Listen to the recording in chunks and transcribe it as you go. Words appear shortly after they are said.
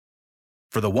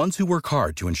For the ones who work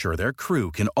hard to ensure their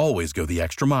crew can always go the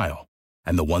extra mile,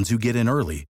 and the ones who get in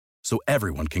early so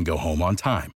everyone can go home on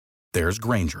time, there's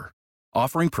Grainger,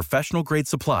 offering professional-grade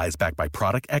supplies backed by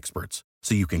product experts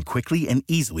so you can quickly and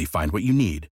easily find what you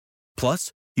need.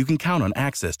 Plus, you can count on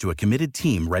access to a committed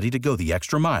team ready to go the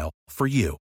extra mile for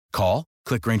you. Call,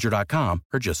 click Grainger.com,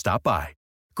 or just stop by.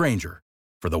 Grainger,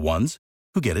 for the ones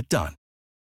who get it done.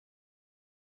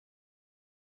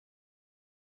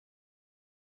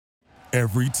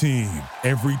 Every team,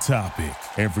 every topic,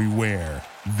 everywhere.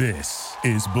 This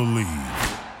is Believe.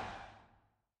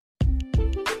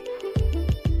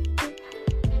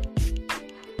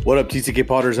 What up, TCK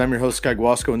Potters? I'm your host, Sky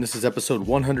Guasco, and this is episode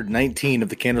 119 of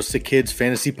the Candlestick Kids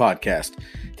Fantasy Podcast.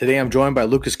 Today, I'm joined by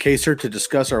Lucas Kaser to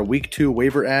discuss our Week 2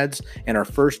 waiver ads and our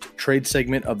first trade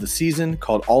segment of the season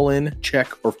called All In,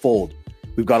 Check, or Fold.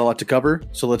 We've got a lot to cover,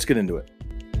 so let's get into it.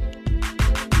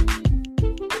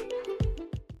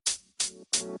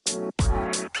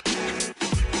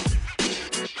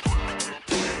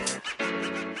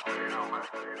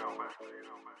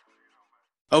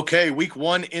 Okay, Week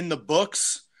 1 in the books.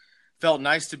 Felt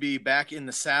nice to be back in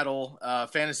the saddle.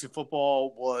 Fantasy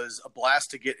football was a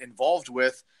blast to get involved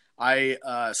with. I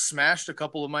smashed a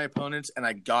couple of my opponents, and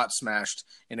I got smashed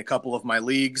in a couple of my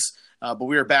leagues. But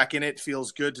we are back in it.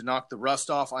 Feels good to knock the rust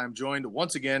off. I am joined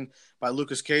once again by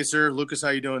Lucas Kaser. Lucas, how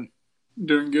you doing?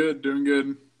 Doing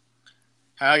good.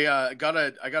 I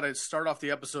gotta start off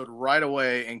the episode right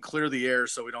away and clear the air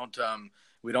so we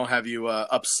don't have you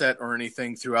upset or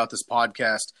anything throughout this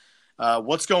podcast.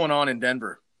 What's going on in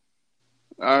Denver?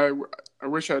 I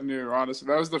wish I knew, honestly.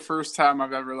 That was the first time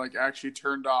I've ever actually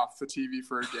turned off the TV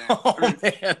for a game.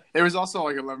 Man. It was also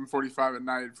 11:45 at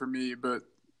night for me, but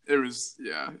it was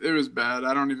bad.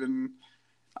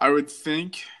 I would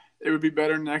think it would be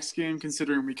better next game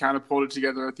considering we kind of pulled it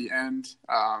together at the end.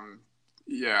 I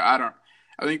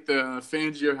think the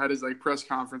Fangio had his press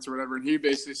conference or whatever, and he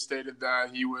basically stated that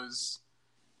he was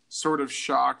sort of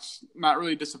shocked, not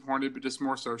really disappointed, but just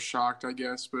more so shocked, I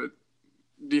guess. But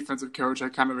defensive coach, I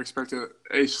kind of expected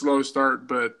a slow start,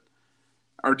 but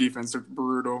our defense looked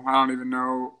brutal. I don't even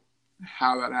know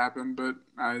how that happened, but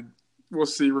we'll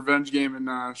see. Revenge game in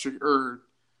I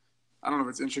don't know if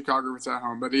it's in Chicago or if it's at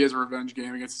home, but he has a revenge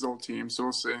game against his old team, so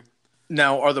we'll see.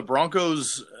 Now, are the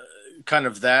Broncos kind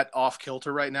of that off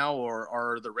kilter right now, or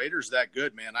are the Raiders that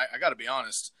good, man? I got to be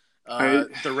honest.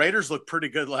 The Raiders looked pretty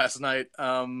good last night.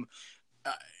 I'm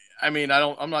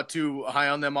not too high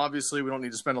on them. Obviously, we don't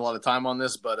need to spend a lot of time on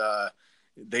this, but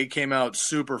they came out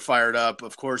super fired up.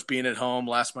 Of course, being at home,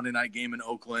 last Monday night game in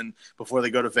Oakland before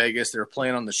they go to Vegas, they were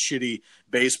playing on the shitty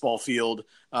baseball field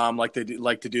like they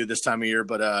like to do this time of year.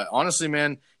 But honestly,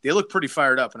 man, they look pretty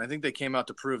fired up, and I think they came out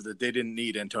to prove that they didn't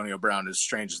need Antonio Brown, as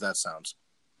strange as that sounds.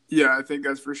 Yeah, I think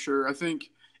that's for sure. I think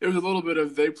it was a little bit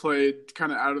of they played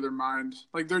kind of out of their mind.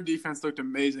 Their defense looked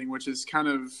amazing, which is kind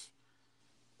of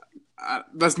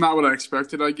that's not what I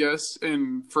expected, I guess.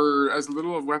 And for as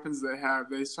little of weapons they have,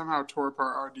 they somehow tore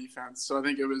apart our defense. So I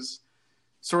think it was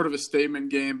sort of a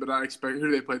statement game, but I expect – who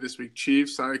do they play this week?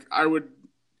 Chiefs? I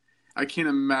can't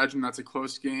imagine that's a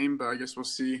close game, but I guess we'll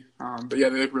see. But, yeah,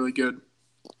 they look really good.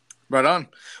 Right on.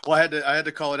 Well, I had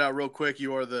to call it out real quick.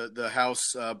 You are the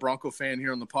house Bronco fan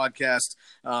here on the podcast.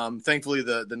 Thankfully,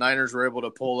 the Niners were able to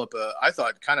pull up I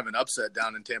thought kind of an upset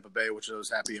down in Tampa Bay, which I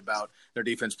was happy about. Their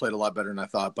defense played a lot better than I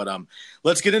thought. But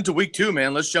let's get into Week 2,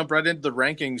 man. Let's jump right into the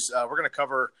rankings. We're going to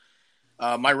cover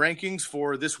my rankings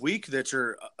for this week that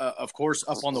are, of course,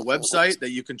 up on the website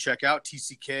that you can check out,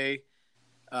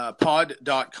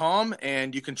 tckpod.com,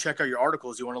 and you can check out your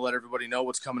articles. You want to let everybody know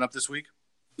what's coming up this week?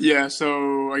 Yeah,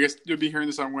 so I guess you'll be hearing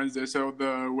this on Wednesday. So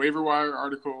the waiver wire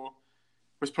article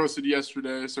was posted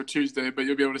yesterday, so Tuesday, but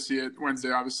you'll be able to see it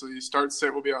Wednesday, obviously. Start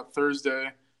sit will be out Thursday,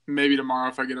 maybe tomorrow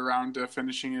if I get around to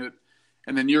finishing it.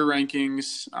 And then your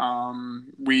rankings,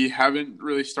 we haven't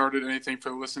really started anything for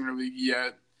the Listener League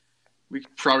yet. We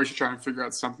probably should try and figure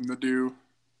out something to do,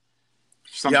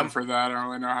 for that. I don't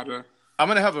really know how to – I'm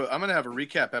gonna have a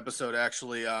recap episode.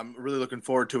 Actually, I'm really looking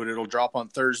forward to it. It'll drop on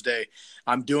Thursday.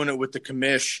 I'm doing it with the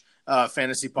Commish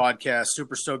Fantasy Podcast.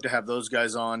 Super stoked to have those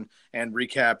guys on and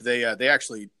recap. They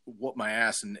actually whooped my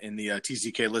ass in the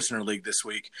TCK Listener League this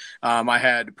week. I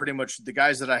had pretty much the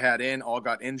guys that I had in all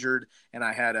got injured, and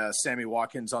I had Sammy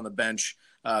Watkins on the bench,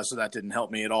 so that didn't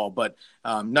help me at all. But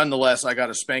nonetheless, I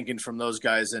got a spanking from those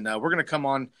guys, and we're gonna come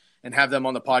on and have them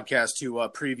on the podcast to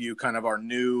preview kind of our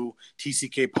new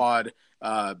TCK Pod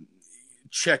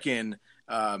check-in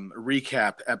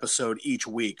recap episode each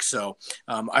week. So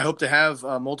I hope to have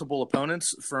multiple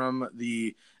opponents from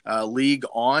the league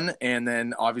on, and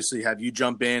then obviously have you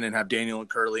jump in and have Daniel and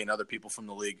Curly and other people from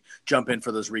the league jump in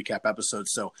for those recap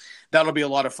episodes. So that'll be a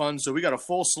lot of fun. So we got a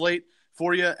full slate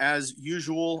for you as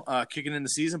usual, kicking in the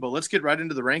season, but let's get right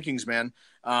into the rankings, man.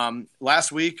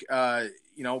 Last week,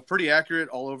 pretty accurate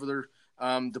all over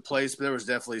the place, but there was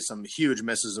definitely some huge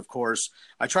misses, of course.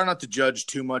 I try not to judge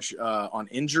too much on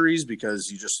injuries because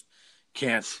you just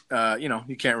can't,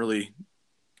 you can't really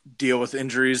deal with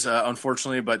injuries,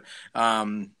 unfortunately, but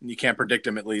you can't predict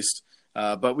them at least.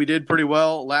 But we did pretty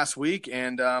well last week,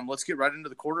 and let's get right into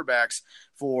the quarterbacks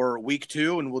for week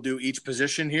 2, and we'll do each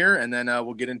position here, and then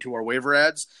we'll get into our waiver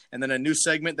ads, and then a new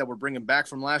segment that we're bringing back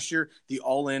from last year, the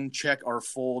all-in check or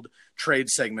fold trade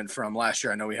segment from last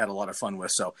year. I know we had a lot of fun with.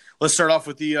 So let's start off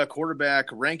with the quarterback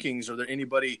rankings. Are there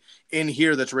anybody in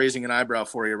here that's raising an eyebrow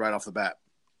for you right off the bat?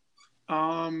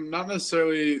 Not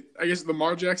necessarily. I guess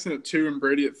Lamar Jackson at 2 and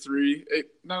Brady at 3.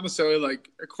 Not necessarily like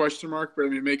a question mark, but I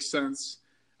mean it makes sense.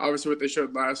 Obviously, what they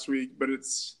showed last week, but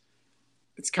it's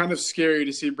kind of scary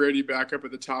to see Brady back up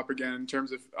at the top again in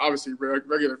terms of obviously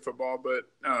regular football, but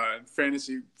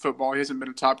fantasy football. He hasn't been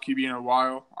a top QB in a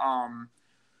while.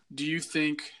 Do you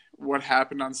think what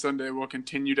happened on Sunday will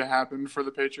continue to happen for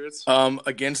the Patriots?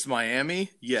 Against Miami,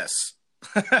 yes.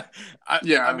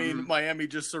 I mean, Miami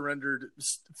just surrendered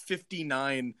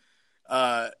 59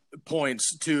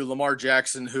 points to Lamar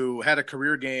Jackson, who had a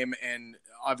career game and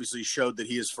obviously showed that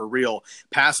he is for real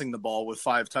passing the ball with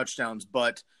 5 touchdowns.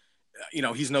 But,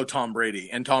 he's no Tom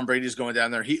Brady, and Tom Brady's going down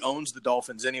there. He owns the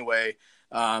Dolphins anyway.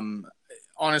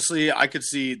 Honestly, I could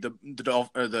see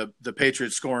the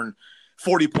Patriots scoring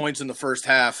 40 points in the first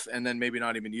half and then maybe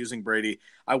not even using Brady.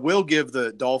 I will give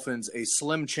the Dolphins a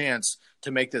slim chance to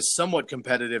make this somewhat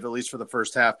competitive, at least for the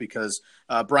first half, because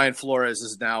Brian Flores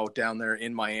is now down there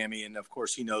in Miami, and of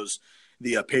course he knows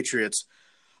the Patriots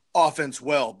offense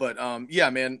well. But yeah,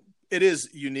 man, it is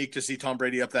unique to see Tom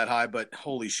Brady up that high, but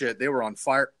holy shit, they were on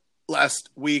fire last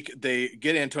week. They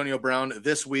get Antonio Brown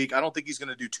this week. I don't think he's going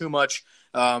to do too much,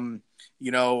 but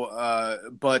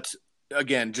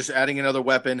again, just adding another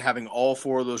weapon, having all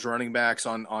 4 of those running backs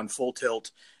on full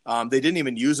tilt. They didn't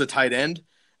even use a tight end.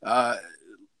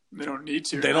 They don't need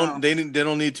to. They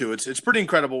don't need to. It's pretty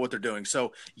incredible what they're doing.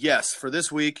 So yes, for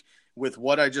this week, with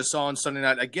what I just saw on Sunday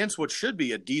night against what should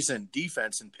be a decent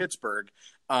defense in Pittsburgh,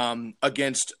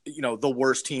 against the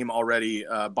worst team already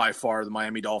by far, the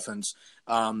Miami Dolphins.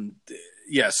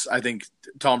 Yes, I think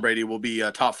Tom Brady will be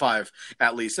top 5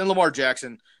 at least, and Lamar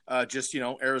Jackson.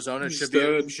 Arizona should be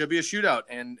a shootout,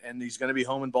 and he's going to be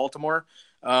home in Baltimore.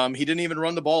 He didn't even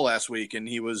run the ball last week, and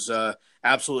he was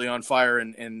absolutely on fire.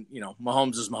 And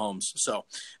Mahomes is Mahomes. So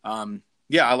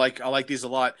yeah, I like these a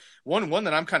lot. One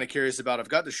that I'm kind of curious about. I've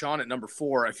got Deshaun at number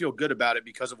 4. I feel good about it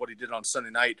because of what he did on Sunday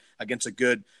night against a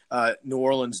good New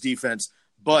Orleans defense.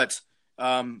 But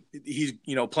he's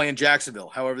playing Jacksonville.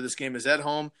 However, this game is at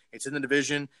home. It's in the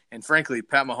division, and frankly,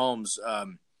 Pat Mahomes,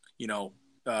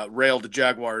 railed the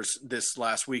Jaguars this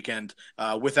last weekend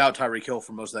without Tyreek Hill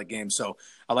for most of that game. So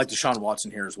I like Deshaun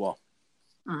Watson here as well.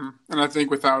 Mm-hmm. And I think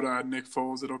without Nick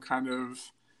Foles, it'll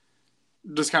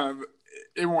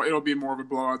it'll be more of a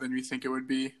blowout than you think it would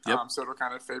be. Yep. So it'll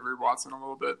kind of favor Watson a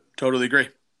little bit. Totally agree.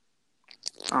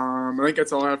 I think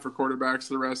that's all I have for quarterbacks.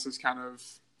 The rest is kind of,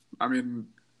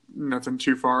 nothing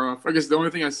too far off. I guess the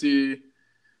only thing I see,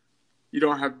 you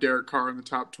don't have Derek Carr in the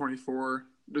top 24.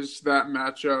 Does that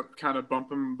matchup kind of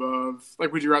bump him above?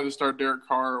 Like, would you rather start Derek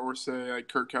Carr or say like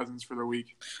Kirk Cousins for the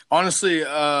week? Honestly,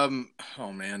 oh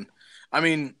man,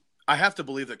 I have to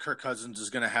believe that Kirk Cousins is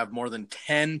going to have more than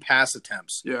 10 pass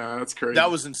attempts. Yeah, that's crazy. That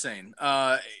was insane.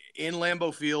 In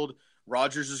Lambeau Field,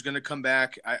 Rodgers is going to come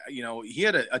back. He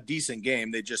had a decent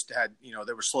game. They just had,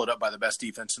 they were slowed up by the best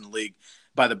defense in the league,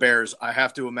 by the Bears. I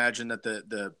have to imagine that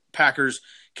the Packers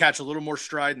catch a little more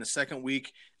stride in the second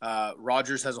week.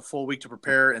 Rodgers has a full week to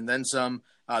prepare and then some.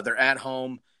 They're at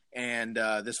home, and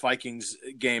this Vikings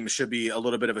game should be a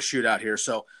little bit of a shootout here.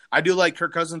 So I do like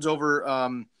Kirk Cousins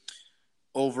over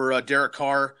Derek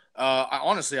Carr.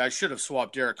 I should have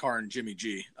swapped Derek Carr and Jimmy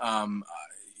G.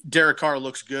 Derek Carr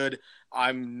looks good.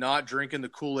 I'm not drinking the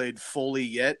Kool-Aid fully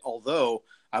yet, although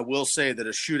I will say that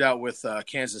a shootout with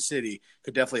Kansas City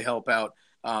could definitely help out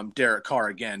Derek Carr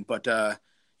again. But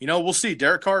we'll see.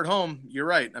 Derek Carr at home, you're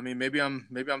right. Maybe I'm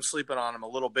sleeping on him a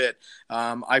little bit.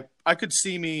 I could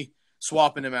see me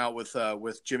swapping him out with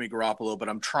Jimmy Garoppolo, but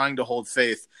I'm trying to hold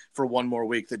faith for one more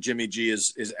week that Jimmy G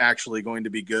is actually going to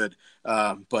be good.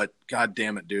 But God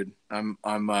damn it, dude,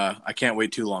 I can't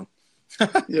wait too long.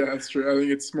 Yeah, that's true. I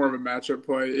think it's more of a matchup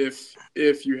play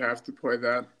if you have to play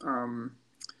that.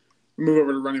 move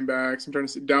over to running backs. I'm trying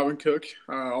to see Dalvin Cook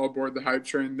all aboard the hype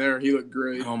train there. He looked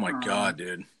great. Oh, my God,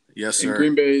 dude. Yes, sir. And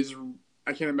Green Bay's –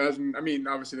 I can't imagine – I mean,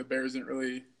 obviously the Bears didn't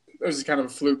really – it was kind of a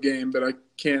fluke game, but I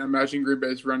can't imagine Green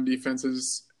Bay's run defense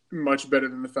is much better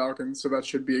than the Falcons, so that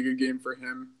should be a good game for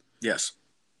him. Yes.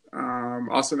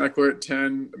 Austin Eckler at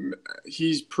 10.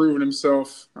 He's proven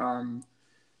himself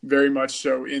very much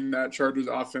so in that Chargers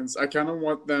offense. I kind of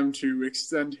want them to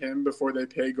extend him before they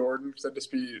pay Gordon because that'd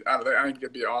just be – I think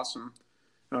it'd be awesome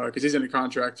because he's in a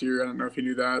contract here. I don't know if you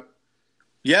knew that.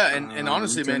 Yeah, and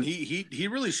honestly, man, he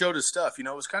really showed his stuff. You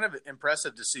know, it was kind of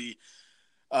impressive to see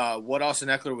what Austin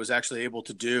Eckler was actually able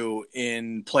to do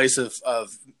in place of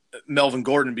Melvin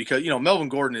Gordon because, you know, Melvin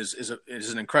Gordon is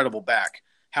an incredible back.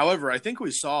 However, I think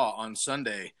we saw on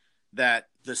Sunday that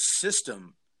the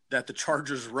system that the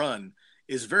Chargers run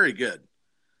is very good.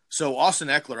 So Austin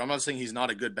Eckler, I'm not saying he's not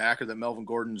a good back or that Melvin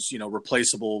Gordon's, you know,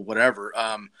 replaceable, whatever.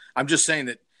 I'm just saying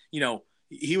that, you know,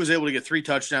 he was able to get 3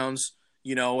 touchdowns,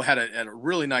 you know, had a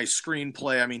really nice screen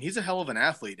play. I mean, he's a hell of an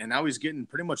athlete, and now he's getting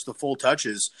pretty much the full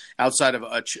touches outside of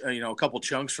a couple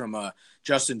chunks from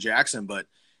Justin Jackson. But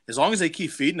as long as they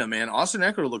keep feeding him, man, Austin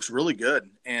Eckler looks really good.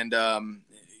 And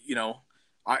you know,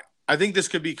 I think this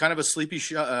could be kind of a sleepy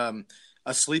shootout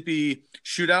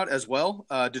as well.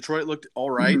 Detroit looked all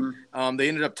right. Mm-hmm. They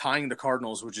ended up tying the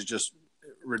Cardinals, which is just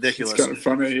ridiculous. It's kind of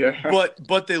funny, yeah.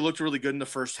 But they looked really good in the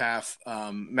first half.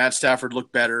 Matt Stafford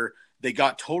looked better. They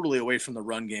got totally away from the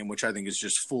run game, which I think is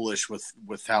just foolish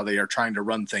with how they are trying to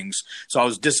run things. So I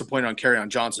was disappointed on Kerryon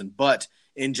Johnson. But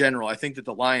in general, I think that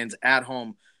the Lions at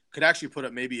home could actually put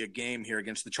up maybe a game here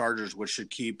against the Chargers, which should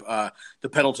keep the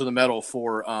pedal to the metal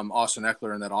for Austin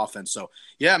Eckler in that offense. So,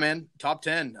 yeah, man, top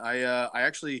 10. I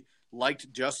actually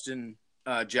liked Justin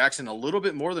Jackson a little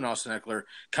bit more than Austin Eckler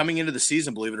coming into the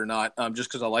season, believe it or not, just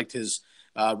because I liked his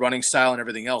running style and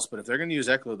everything else. But if they're going to use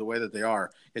Eckler the way that they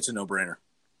are, it's a no-brainer.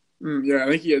 Yeah, I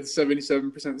think he had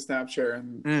 77% snap share,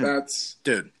 and that's –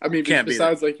 dude, I mean,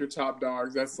 besides like your top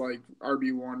dogs, that's like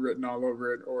RB1 written all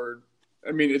over it. Or,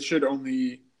 I mean, it should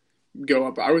only go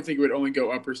up. I would think it would only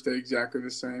go up or stay exactly the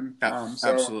same.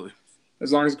 Absolutely.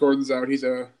 As long as Gordon's out, he's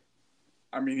an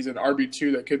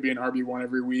RB2 that could be an RB1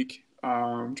 every week.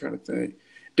 I'm trying to think.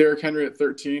 Derrick Henry at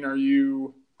 13,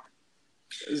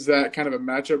 is that kind of a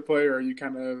matchup play, or are you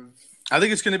kind of – I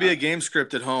think it's going to be a game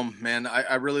script at home, man.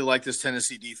 I really like this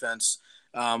Tennessee defense.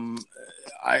 I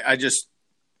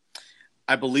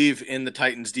believe in the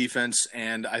Titans defense,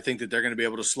 and I think that they're going to be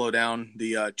able to slow down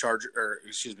the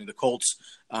the Colts.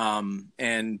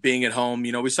 And being at home,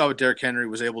 you know, we saw what Derrick Henry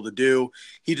was able to do.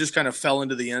 He just kind of fell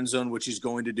into the end zone, which he's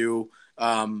going to do,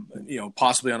 you know,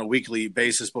 possibly on a weekly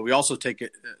basis. But we also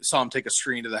saw him take a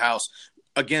screen to the house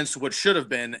against what should have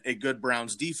been a good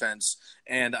Browns defense.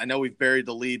 And I know we've buried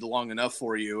the lead long enough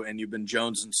for you, and you've been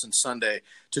jonesing since Sunday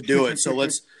to do it. So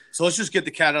let's just get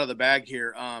the cat out of the bag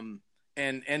here.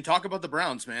 And talk about the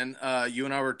Browns, man. You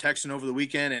and I were texting over the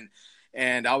weekend,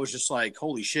 and I was just like,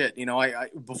 holy shit. You know, I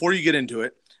before you get into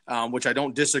it, which I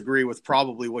don't disagree with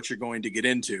probably what you're going to get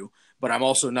into, but I'm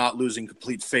also not losing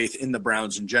complete faith in the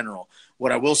Browns in general.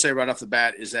 What I will say right off the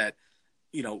bat is that,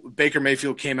 you know, Baker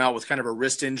Mayfield came out with kind of a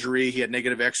wrist injury. He had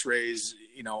negative x-rays,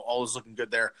 you know, all is looking good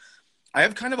there. I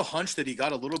have kind of a hunch that he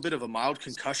got a little bit of a mild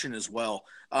concussion as well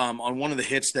on one of the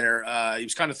hits there. He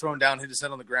was kind of thrown down, hit his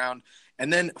head on the ground.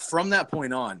 And then from that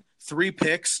point on, 3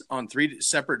 picks on 3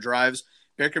 separate drives.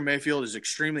 Baker Mayfield is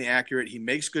extremely accurate. He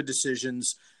makes good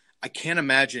decisions. I can't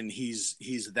imagine he's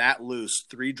that loose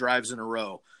 3 drives in a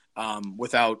row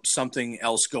without something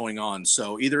else going on.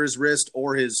 So either his wrist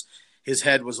or his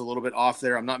head was a little bit off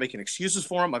there. I'm not making excuses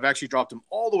for him. I've actually dropped him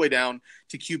all the way down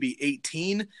to QB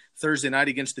 18 Thursday night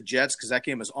against the Jets because that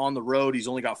game is on the road. He's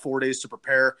only got 4 days to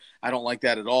prepare. I don't like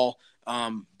that at all.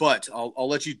 But I'll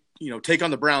let you, you know, take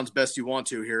on the Browns best you want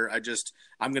to here.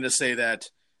 I'm going to say that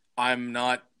I'm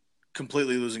not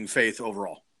completely losing faith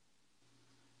overall.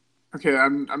 Okay,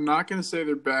 I'm not going to say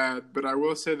they're bad, but I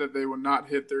will say that they will not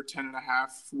hit their 10.5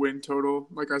 win total,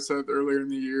 like I said earlier in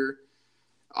the year.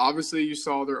 Obviously, you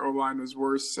saw their O-line was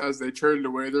worse as they traded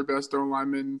away their best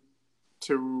O-lineman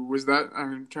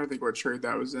I'm trying to think what trade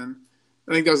that was in.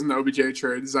 I think that was in the OBJ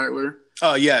trade, Zeitler.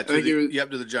 Oh, yeah, to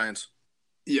the Giants.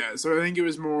 Yeah, so I think it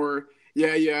was more,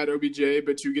 you had OBJ,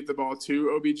 but to get the ball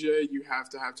to OBJ, you have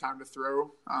to have time to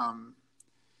throw.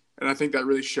 And I think that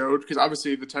really showed because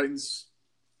obviously the Titans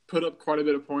put up quite a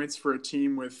bit of points for a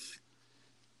team with,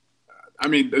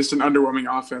 it's an underwhelming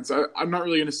offense. I'm not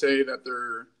really going to say that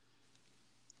they're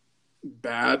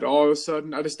bad all of a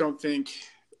sudden. I just don't think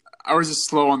 – I was just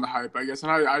slow on the hype, I guess.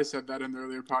 And I said that in the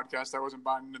earlier podcast. I wasn't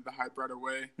buying into the hype right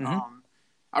away.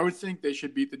 Mm-hmm. I would think they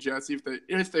should beat the Jets.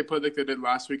 If they play like they did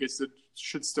last week, it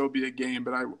should still be a game,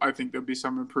 but I think there'll be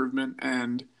some improvement.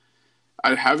 And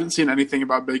I haven't seen anything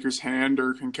about Baker's hand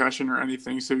or concussion or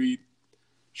anything, so he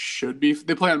should be.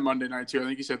 They play on Monday night too. I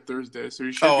think you said Thursday, so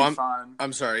he should be fine.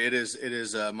 I'm sorry. It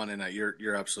is Monday night.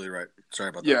 You're absolutely right. Sorry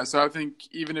about that. Yeah, so I think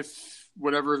even if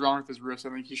whatever is wrong with his wrist, I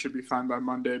think he should be fine by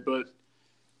Monday. But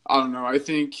I don't know. I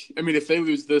mean, if they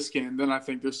lose this game, then I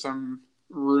think there's some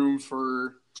room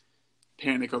for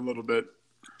panic a little bit.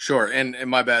 Sure, and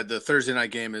my bad. The Thursday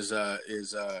night game is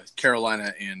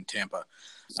Carolina and Tampa.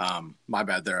 My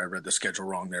bad there. I read the schedule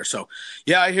wrong there. So,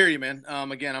 yeah, I hear you, man.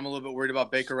 Again, I'm a little bit worried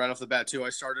about Baker right off the bat too. I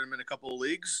started him in a couple of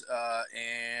leagues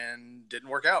and didn't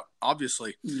work out,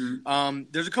 obviously. Mm-hmm.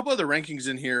 There's a couple other rankings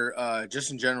in here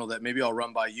just in general that maybe I'll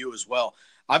run by you as well.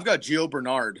 I've got Gio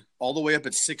Bernard all the way up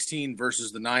at 16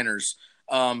 versus the Niners.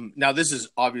 Now, this is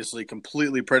obviously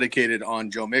completely predicated on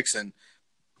Joe Mixon.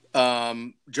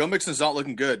 Joe Mixon's not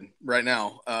looking good right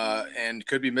now and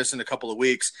could be missing a couple of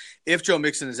weeks. If Joe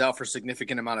Mixon is out for a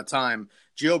significant amount of time,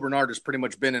 Gio Bernard has pretty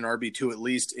much been an RB2 at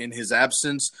least in his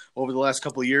absence over the last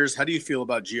couple of years. How do you feel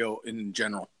about Gio in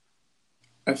general?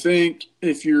 I think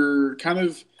if you're I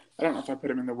don't know if I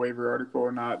put him in the waiver article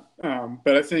or not,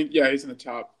 but I think, yeah, he's in the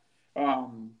top.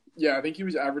 Yeah, I think he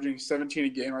was averaging 17 a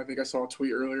game. I think I saw a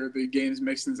tweet earlier. The games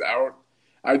Mixon's out.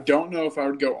 I don't know if I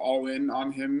would go all in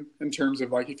on him in terms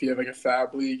of like if you have like a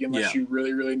fab league unless you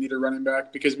really, really need a running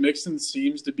back, because Mixon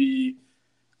seems to be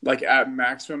like at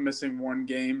maximum missing one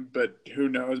game, but who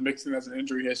knows? Mixon has an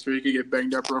injury history. He could get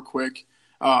banged up real quick.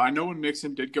 I know when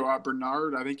Mixon did go out,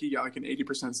 Bernard, I think he got like an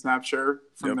 80% snap share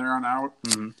from there on out.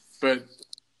 Mm-hmm. But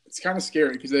it's kind of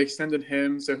scary because they extended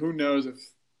him. So who knows if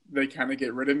they kind of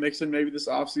get rid of Mixon maybe this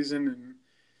offseason. And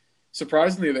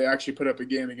surprisingly, they actually put up a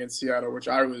game against Seattle, which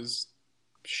I was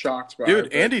shocked by.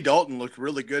 Dude, Andy Dalton looked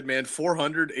really good, man.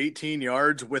 418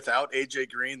 yards without AJ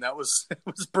Green. That was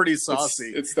pretty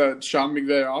saucy. It's that Sean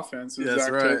McVay offense. Yeah, that's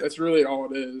right. That's really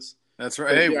all it is. That's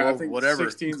right. Hey, yeah, well, I think whatever.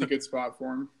 16 is a good spot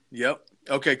for him. Yep.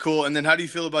 Okay, cool. And then how do you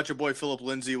feel about your boy Philip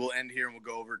Lindsay? We'll end here and we'll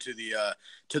go over to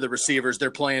the receivers.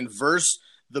 They're playing versus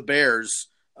the Bears.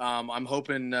 I'm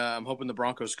hoping the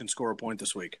Broncos can score a point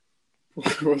this week.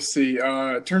 We'll see.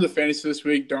 In terms of fantasy this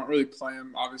week, don't really play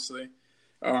him, obviously.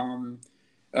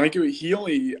 I think it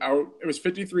was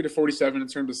 53-47 in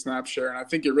terms of snap share, and I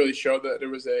think it really showed that it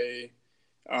was a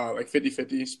like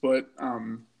 50-50 split.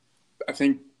 I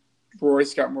think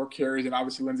Royce got more carries, and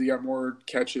obviously Lindsey got more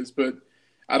catches, but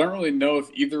I don't really know if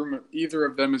either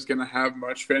of them is going to have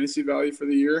much fantasy value for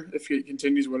the year if it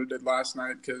continues what it did last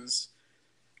night, because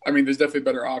I mean, there's definitely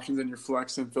better options in your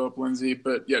flex than Philip Lindsay,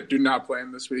 but yeah, do not play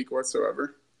him this week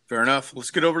whatsoever. Fair enough. Let's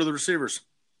get over to the receivers.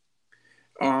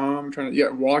 I'm trying to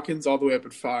Watkins all the way up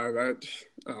at 5.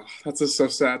 That's just so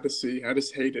sad to see. I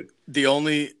just hate it.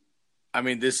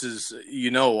 This is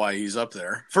why he's up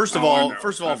there. First of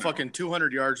all, fucking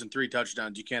 200 yards and 3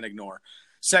 touchdowns you can't ignore.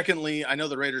 Secondly, I know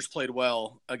the Raiders played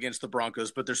well against the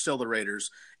Broncos, but they're still the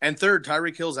Raiders. And third,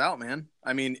 Tyreek Hill's out, man.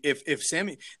 I mean, if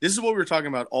Sammy – this is what we were talking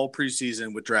about all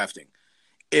preseason with drafting.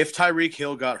 If Tyreek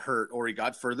Hill got hurt or he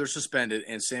got further suspended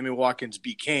and Sammy Watkins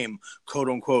became,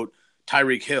 quote-unquote,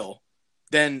 Tyreek Hill,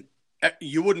 then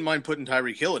you wouldn't mind putting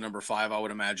Tyreek Hill at number 5, I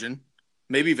would imagine.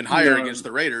 Maybe even higher against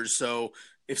the Raiders. So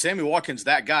if Sammy Watkins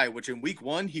that guy, which in week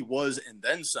 1 he was and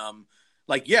then some –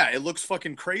 like, yeah, it looks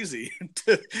fucking crazy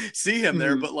to see him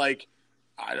there, but like,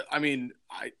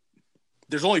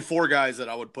 there's only 4 guys that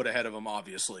I would put ahead of him,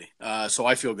 obviously. So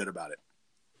I feel good about it.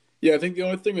 Yeah, I think the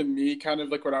only thing with me, kind of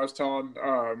like what I was telling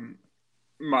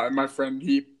my friend,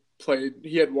 he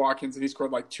had Watkins and he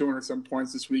scored like 200 some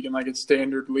points this week in like a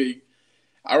standard league.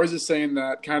 I was just saying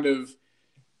that kind of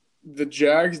the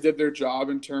Jags did their job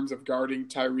in terms of guarding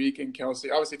Tyreek and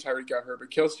Kelsey. Obviously Tyreek got hurt,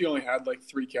 but Kelsey only had like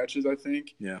 3 catches, I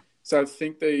think. Yeah. So I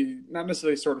think they not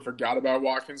necessarily sort of forgot about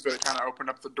Watkins, but it kind of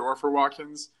opened up the door for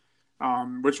Watkins,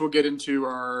 which we'll get into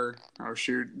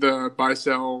the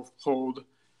buy-sell hold.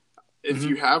 If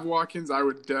you have Watkins, I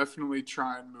would definitely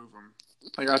try and move him.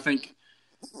 Like,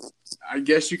 I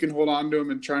guess you can hold on to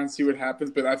him and try and see what happens,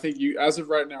 but I think as of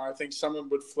right now, I think someone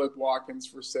would flip Watkins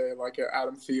for, say, like a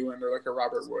Adam Thielen or like a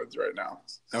Robert Woods right now.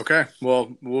 Okay.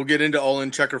 Well, we'll get into all-in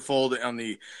checker fold on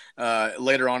the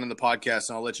later on in the podcast,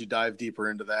 and I'll let you dive deeper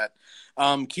into that.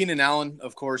 Keenan Allen,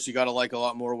 of course, you got to like a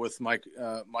lot more with Mike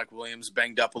Williams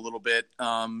banged up a little bit.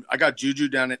 I got Juju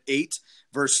down at 8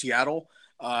 versus Seattle.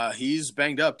 He's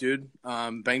banged up, dude.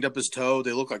 Banged up his toe.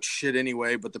 They look like shit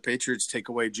anyway, but the Patriots take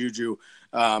away Juju.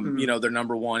 They're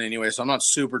number 1 anyway, so I'm not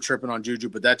super tripping on Juju,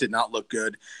 but that did not look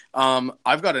good.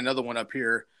 I've got another one up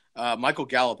here. Michael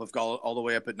Gallup, I've got all the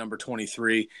way up at number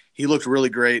 23. He looked really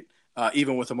great.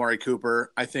 even with Amari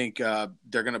Cooper. I think they're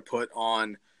going to put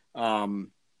on,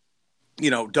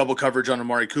 double coverage on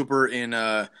Amari Cooper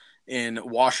in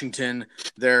Washington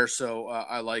there. So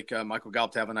I like Michael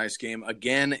Gallup to have a nice game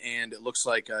again, and it looks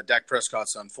like Dak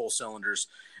Prescott's on full cylinders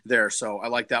there. So I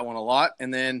like that one a lot.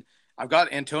 And then I've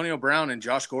got Antonio Brown and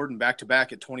Josh Gordon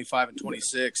back-to-back at 25 and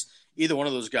 26. Either one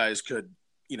of those guys could,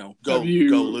 go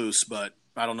loose, but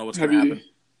I don't know what's going to happen.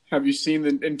 Have you seen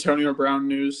the Antonio Brown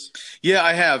news? Yeah,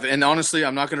 I have. And honestly,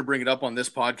 I'm not going to bring it up on this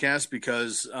podcast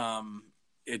because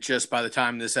it just, by the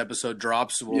time this episode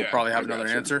drops, we'll probably have another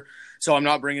answer. So I'm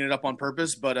not bringing it up on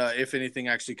purpose, but if anything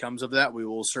actually comes of that, we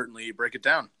will certainly break it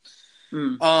down.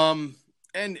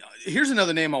 And here's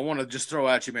another name I want to just throw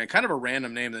at you, man. Kind of a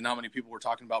random name that not many people were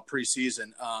talking about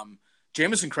preseason.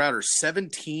 Jamison Crowder,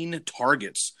 17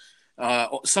 targets.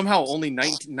 Somehow only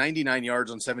 99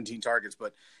 yards on 17 targets.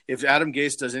 But if Adam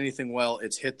Gase does anything well,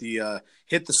 it's hit the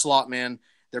slot, man.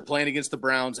 They're playing against the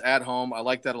Browns at home. I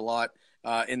like that a lot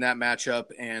in that matchup.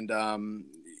 And,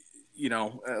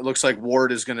 it looks like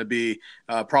Ward is going to be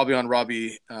probably on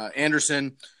Robbie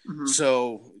Anderson.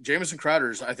 So Jamison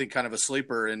Crowder's, I think, kind of a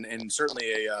sleeper and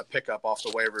certainly a pickup off the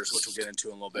waivers, which we'll get into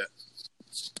in a little bit.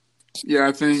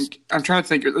 Yeah, I'm trying to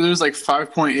think. There's like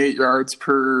 5.8 yards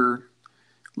per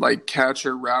catch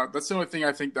or route. That's the only thing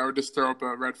I think that would just throw up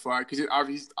a red flag because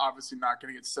he's obviously not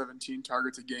going to get 17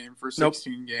 targets a game for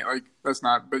 16 games. That's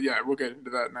not. But yeah, we'll get into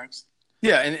that next.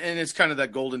 Yeah, and it's kind of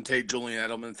that Golden Tate, Julian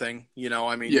Edelman thing.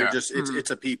 You're just it's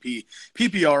a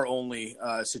PPR only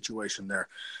situation there.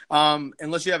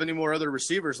 Unless you have any more other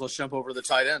receivers, let's jump over the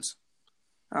tight ends.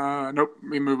 Nope,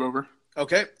 we move over.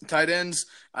 Okay, tight ends.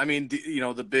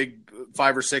 The big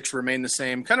 5 or 6 remain the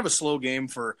same. Kind of a slow game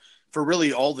for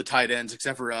really all the tight ends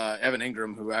except for Evan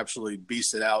Ingram, who absolutely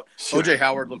beasts it out. O.J.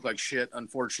 Howard looked like shit,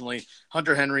 unfortunately.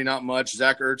 Hunter Henry, not much.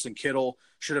 Zach Ertz and Kittle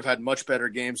should have had much better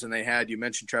games than they had. You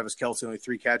mentioned Travis Kelce, only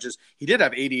 3 catches. He did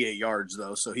have 88 yards,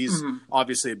 though, so he's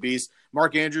obviously a beast.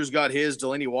 Mark Andrews got his.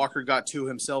 Delaney Walker got 2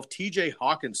 himself. T.J.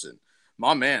 Hawkinson,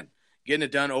 my man, getting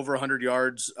it done over 100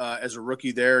 yards as a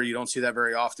rookie there. You don't see that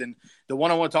very often. The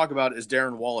one I want to talk about is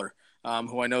Darren Waller.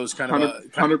 Who I know is kind of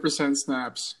 100%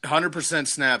 snaps. 100%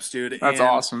 snaps, dude. That's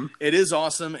awesome. It is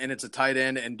awesome, and it's a tight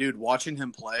end. And, dude, watching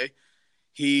him play,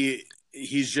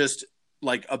 he's just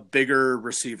like a bigger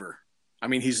receiver.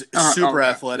 He's super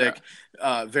athletic,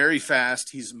 very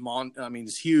fast. He's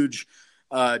huge.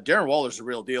 Darren Waller's the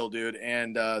real deal, dude.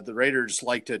 And the Raiders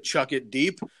like to chuck it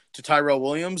deep to Tyrell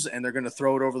Williams, and they're going to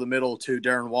throw it over the middle to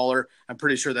Darren Waller. I'm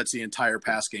pretty sure that's the entire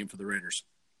pass game for the Raiders.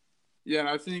 Yeah, and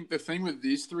I think the thing with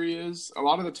these 3 is a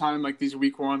lot of the time, these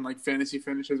week 1, fantasy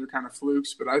finishes are kind of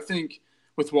flukes. But I think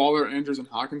with Waller, Andrews, and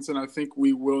Hawkinson, I think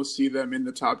we will see them in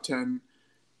the top 10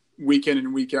 week in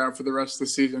and week out for the rest of the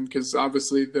season because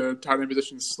obviously the tight end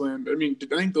position is slim. I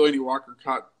think Delaney Walker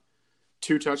caught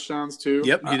 2 touchdowns too.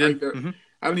 Yep, he did.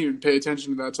 I didn't even pay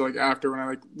attention to that till after when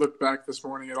I looked back this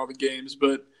morning at all the games.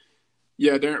 But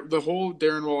yeah, the whole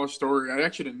Darren Waller story, I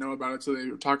actually didn't know about it, so they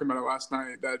were talking about it last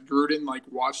night, that Gruden,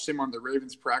 watched him on the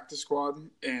Ravens practice squad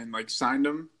and, signed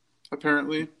him,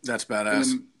 apparently. That's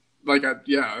badass. And,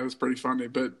 it was pretty funny.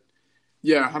 But,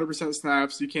 yeah, 100%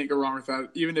 snaps, you can't go wrong with that.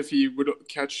 Even if he would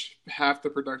catch half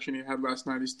the production he had last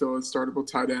night, he's still a startable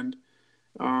tight end.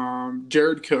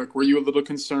 Jared Cook, were you a little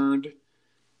concerned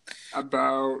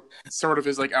about sort of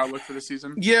his outlook for the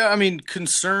season? Yeah,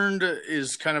 concerned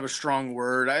is kind of a strong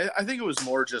word. I think it was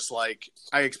more just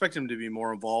I expect him to be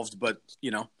more involved, but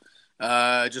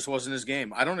it just wasn't his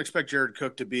game. I don't expect Jared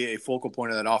Cook to be a focal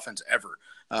point of that offense ever.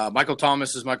 Michael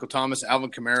Thomas is Michael Thomas.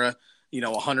 Alvin Kamara,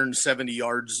 170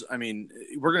 yards.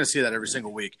 We're going to see that every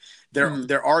single week.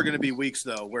 There are going to be weeks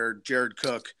though where Jared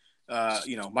Cook,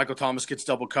 Michael Thomas gets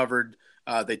double covered.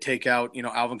 They take out,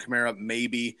 Alvin Kamara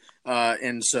maybe.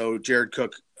 And so Jared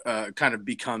Cook kind of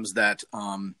becomes that,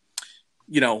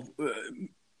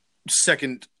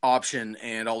 second option.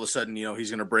 And all of a sudden, he's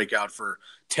going to break out for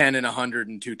 10 and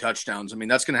 102 touchdowns.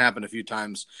 That's going to happen a few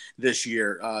times this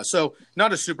year. So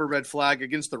not a super red flag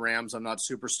against the Rams. I'm not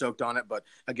super stoked on it. But,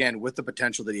 again, with the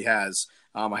potential that he has,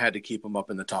 I had to keep him up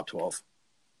in the top 12.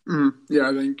 Yeah,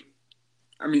 I think –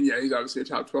 he's obviously a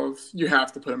top 12. You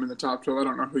have to put him in the top 12. I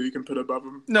don't know who you can put above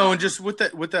him. No, and just with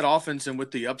that offense and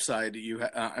with the upside, you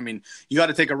got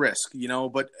to take a risk,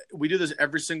 But we do this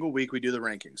every single week. We do the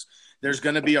rankings. There's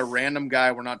going to be a random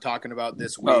guy we're not talking about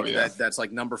this week that's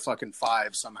number fucking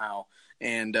 5 somehow,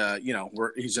 and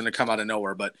he's going to come out of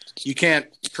nowhere. But you can't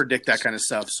predict that kind of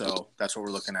stuff, so that's what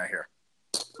we're looking at here.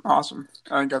 Awesome.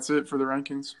 I think that's it for the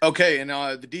rankings. Okay, and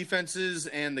the defenses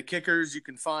and the kickers you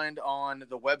can find on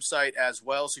the website as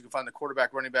well. So you can find the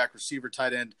quarterback, running back, receiver,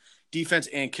 tight end, defense,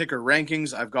 and kicker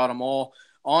rankings. I've got them all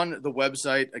on the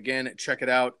website. Again, check it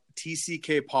out,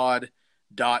 tckpod.com.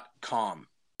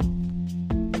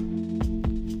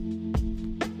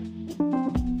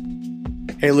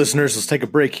 Hey, listeners, let's take a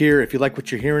break here. If you like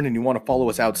what you're hearing and you want to follow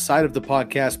us outside of the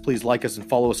podcast, please like us and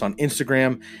follow us on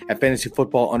Instagram at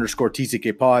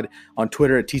fantasyfootball_TCKpod, on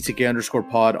Twitter at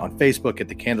TCK_pod, on Facebook at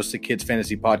the Candlestick Kids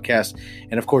Fantasy Podcast.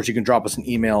 And of course, you can drop us an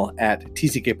email at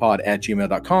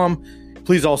tckpod@gmail.com.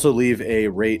 Please also leave a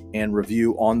rate and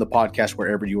review on the podcast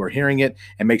wherever you are hearing it.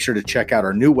 And make sure to check out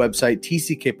our new website,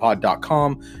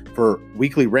 tckpod.com, for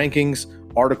weekly rankings,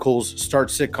 articles,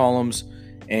 start-sit columns,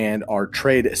 and our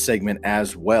trade segment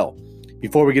as well.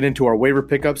 Before we get into our waiver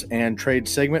pickups and trade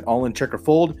segment, all in check or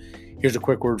fold, here's a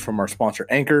quick word from our sponsor,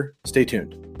 Anchor. Stay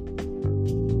tuned.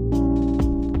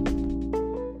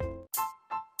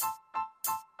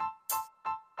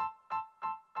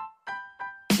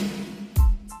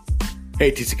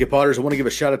 Hey, TCK Potters, I want to give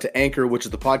a shout out to Anchor, which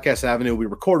is the podcast avenue we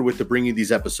record with to bring you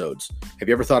these episodes. Have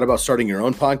you ever thought about starting your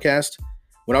own podcast?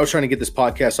 When I was trying to get this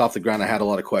podcast off the ground, I had a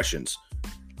lot of questions.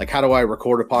 Like, how do I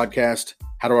record a podcast?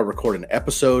 How do I record an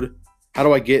episode? How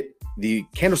do I get the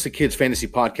Candlestick Kids Fantasy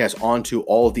Podcast onto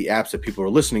all of the apps that people are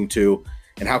listening to?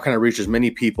 And how can I reach as many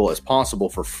people as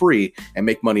possible for free and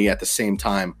make money at the same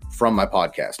time from my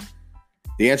podcast?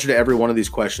 The answer to every one of these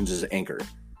questions is Anchor.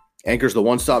 Anchor is the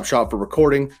one-stop shop for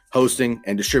recording, hosting,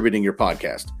 and distributing your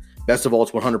podcast. Best of all,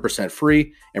 it's 100%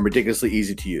 free and ridiculously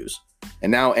easy to use.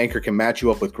 And now Anchor can match you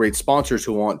up with great sponsors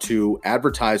who want to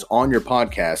advertise on your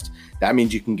podcast. That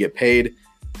means you can get paid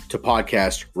to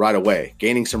podcast right away.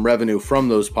 Gaining some revenue from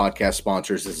those podcast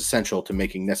sponsors is essential to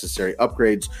making necessary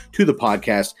upgrades to the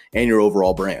podcast and your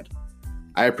overall brand.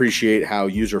 I appreciate how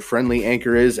user-friendly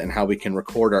Anchor is and how we can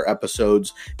record our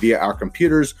episodes via our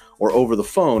computers or over the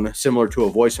phone, similar to a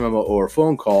voice memo or a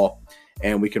phone call.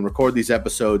 And we can record these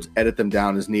episodes, edit them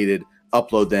down as needed,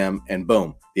 upload them, and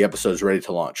boom, the episode's ready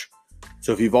to launch.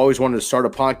 So if you've always wanted to start a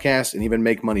podcast and even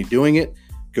make money doing it,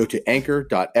 go to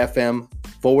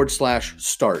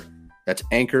anchor.fm/start. That's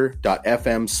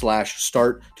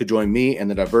anchor.fm/start to join me and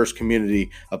the diverse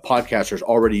community of podcasters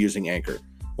already using Anchor.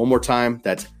 One more time,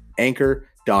 that's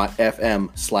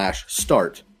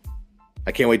anchor.fm/start.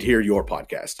 I can't wait to hear your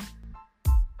podcast.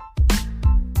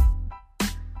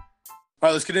 All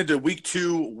right, let's get into week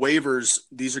 2 waivers.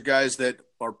 These are guys that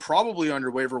are probably under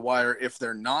waiver wire. If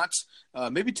they're not,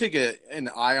 maybe take an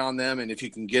eye on them. And if you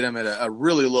can get them at a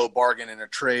really low bargain in a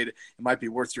trade, it might be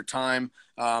worth your time.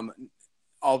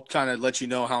 I'll kind of let you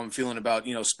know how I'm feeling about,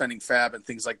 spending fab and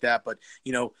things like that. But,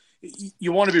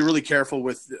 you want to be really careful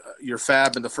with your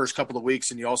fab in the first couple of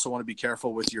weeks. And you also want to be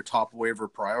careful with your top waiver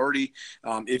priority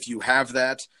if you have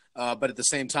that. But at the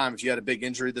same time, if you had a big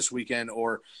injury this weekend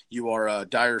or you are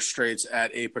dire straits at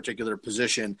a particular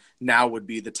position, now would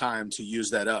be the time to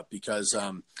use that up because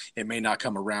it may not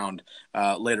come around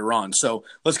later on. So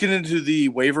let's get into the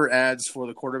waiver ads for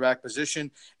the quarterback position.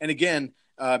 And again,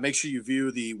 make sure you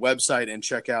view the website and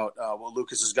check out what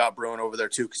Lucas has got brewing over there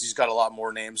too, because he's got a lot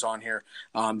more names on here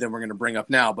than we're going to bring up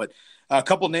now. But a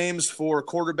couple names for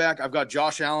quarterback. I've got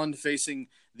Josh Allen facing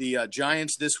the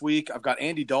Giants this week. I've got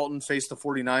Andy Dalton face the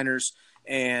 49ers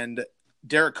and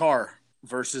Derek Carr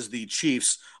versus the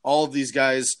Chiefs. All of these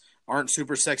guys aren't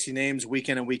super sexy names week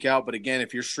in and week out. But again,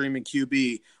 if you're streaming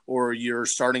QB or you're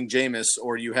starting Jameis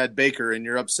or you had Baker and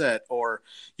you're upset or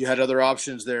you had other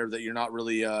options there that you're not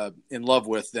really in love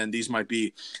with, then these might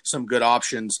be some good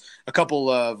options. A couple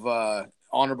of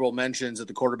honorable mentions at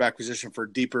the quarterback position for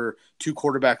deeper 2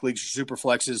 quarterback leagues or super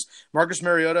flexes. Marcus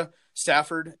Mariota,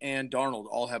 Stafford, and Darnold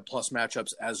all have plus matchups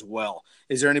as well.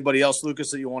 Is there anybody else,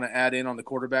 Lucas, that you want to add in on the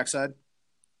quarterback side?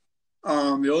 The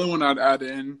only one I'd add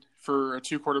in for a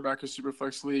 2 quarterback or super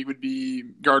flex league would be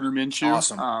Gardner Minshew.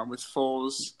 Awesome. With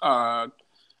Foles.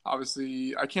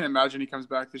 Obviously, I can't imagine he comes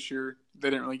back this year. They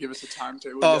didn't really give us a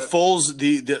timetable yet. Foles,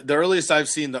 the earliest I've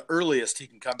seen, the earliest he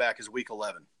can come back is week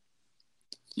 11.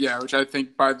 Yeah, which I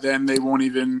think by then they won't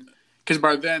even – because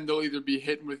by then they'll either be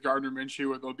hitting with Gardner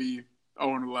Minshew or they'll be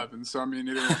 0-11. So, I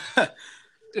mean,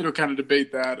 it'll kind of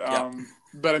debate that. Yep.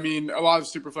 But, I mean, a lot of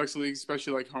Superflex leagues,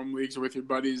 especially like home leagues or with your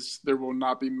buddies, there will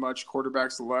not be much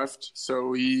quarterbacks left.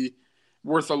 So,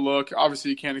 worth a look.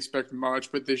 Obviously, you can't expect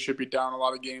much, but they should be down a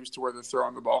lot of games to where they're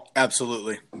throwing the ball.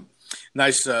 Absolutely.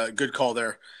 Nice, good call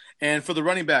there. And for the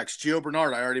running backs, Gio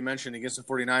Bernard, I already mentioned against the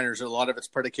 49ers, a lot of it's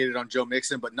predicated on Joe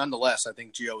Mixon, but nonetheless, I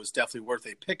think Gio is definitely worth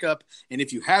a pickup. And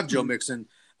if you have Joe Mixon,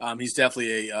 he's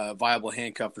definitely a viable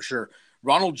handcuff for sure.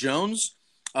 Ronald Jones,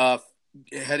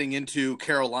 heading into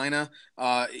Carolina,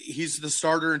 he's the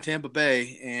starter in Tampa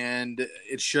Bay, and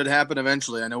it should happen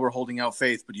eventually. I know we're holding out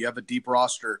faith, but you have a deep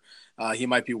roster. He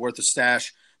might be worth a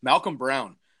stash. Malcolm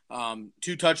Brown,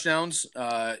 2 touchdowns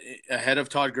ahead of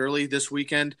Todd Gurley this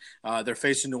weekend. They're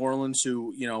facing New Orleans,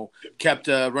 who kept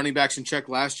running backs in check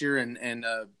last year and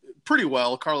pretty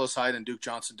well. Carlos Hyde and Duke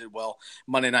Johnson did well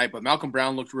Monday night, but Malcolm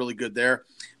Brown looked really good there.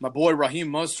 My boy Raheem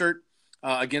Mostert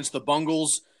against the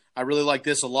Bungles. I really like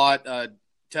this a lot.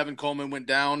 Tevin Coleman went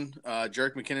down.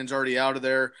 Jerick McKinnon's already out of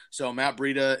there. So Matt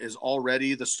Breida is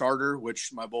already the starter,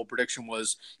 which my bold prediction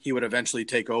was he would eventually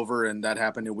take over, and that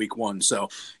happened in week 1. So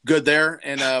good there.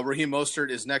 And Raheem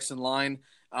Mostert is next in line.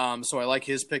 So I like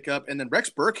his pickup. And then Rex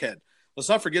Burkhead. Let's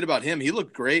not forget about him. He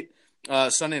looked great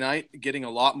Sunday night, getting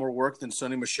a lot more work than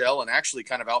Sonny Michel and actually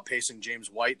kind of outpacing James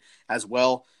White as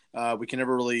well. We can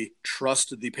never really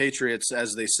trust the Patriots,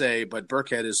 as they say, but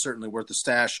Burkhead is certainly worth the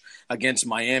stash against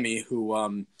Miami,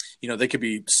 who, they could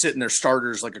be sitting their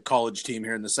starters like a college team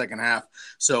here in the second half.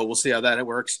 So we'll see how that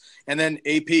works. And then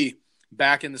AP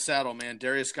back in the saddle, man.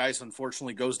 Darius Geis,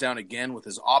 unfortunately, goes down again with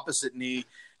his opposite knee.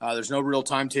 There's no real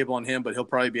timetable on him, but he'll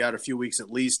probably be out a few weeks at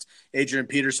least. Adrian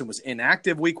Peterson was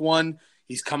inactive week 1.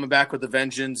 He's coming back with a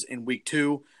vengeance in week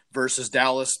 2 versus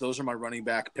Dallas. Those are my running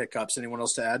back pickups. Anyone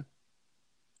else to add?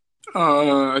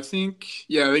 I think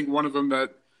one of them,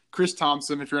 that Chris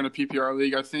Thompson, if you're in a PPR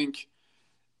league, I think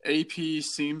AP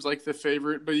seems like the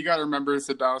favorite, but you got to remember it's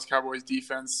the Dallas Cowboys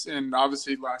defense. And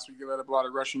obviously last week you let up a lot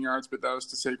of rushing yards, but that was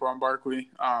to Saquon Barkley.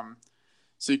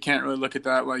 So you can't really look at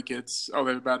that like it's, they have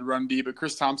a bad run D, but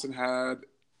Chris Thompson had,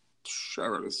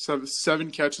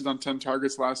 7 catches on 10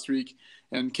 targets last week,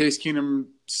 and Case Keenum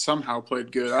somehow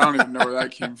played good. I don't even know where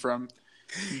that came from.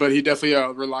 But he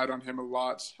definitely relied on him a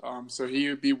lot. So he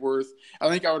would be worth – I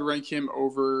think I would rank him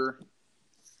over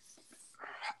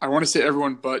 – I want to say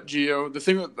everyone but Gio. The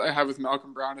thing that I have with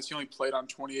Malcolm Brown is he only played on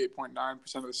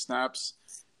 28.9% of the snaps.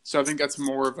 So I think that's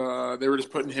more of a – they were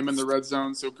just putting him in the red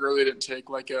zone. So Gurley didn't take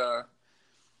like a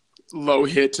low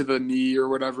hit to the knee or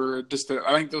whatever.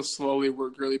 I think they'll slowly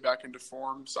work Gurley back into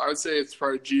form. So I would say it's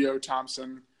probably Gio,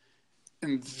 Thompson,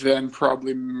 and then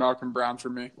probably Malcolm Brown for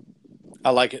me. I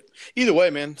like it. Either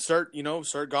way, man, start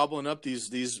gobbling up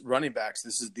these running backs.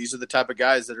 These are the type of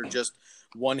guys that are just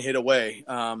one hit away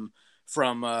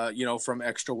from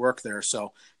extra work there.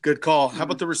 So good call. How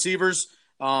about the receivers?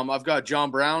 I've got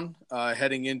John Brown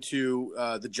heading into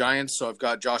the Giants. So I've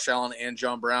got Josh Allen and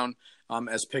John Brown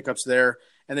as pickups there.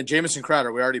 And then Jamison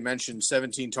Crowder, we already mentioned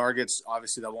 17 targets.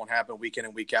 Obviously that won't happen week in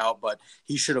and week out, but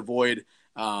he should avoid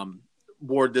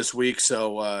Ward this week.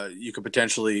 So you could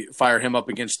potentially fire him up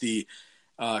against the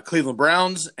Cleveland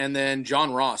Browns. And then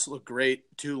John Ross looked great.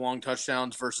 2 long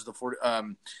touchdowns versus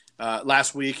the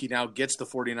last week. He now gets the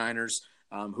 49ers,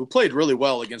 who played really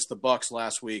well against the Bucs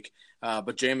last week.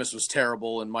 But Jameis was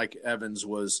terrible and Mike Evans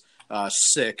was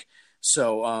sick.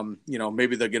 So,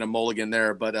 maybe they'll get a mulligan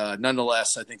there. But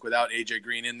nonetheless, I think without A.J.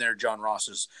 Green in there, John Ross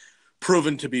is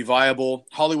proven to be viable.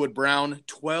 Hollywood Brown,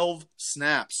 12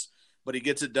 snaps, but he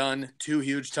gets it done. 2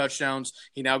 huge touchdowns.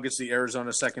 He now gets the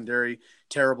Arizona secondary.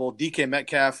 Terrible. DK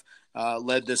Metcalf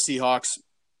led the Seahawks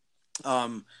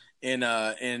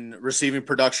in receiving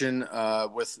production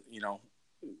with,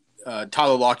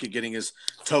 Tyler Lockett getting his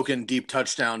token deep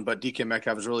touchdown, but DK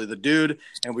Metcalf is really the dude.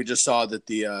 And we just saw that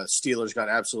the Steelers got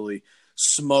absolutely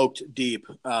smoked deep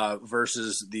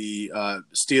versus the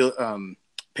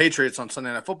Patriots on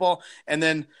Sunday Night Football. And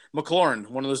then McLaurin,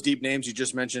 one of those deep names you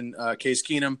just mentioned, Case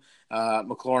Keenum.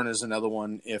 McLaurin is another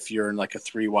one if you're in like a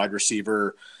 3 wide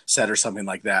receiver set or something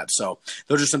like that. So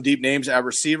those are some deep names at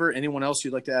receiver. Anyone else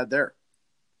you'd like to add there?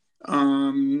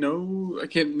 No, I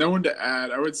can't. No one to add.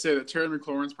 I would say that Terry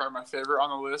McLaurin's probably my favorite on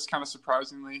the list, kind of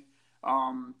surprisingly.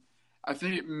 I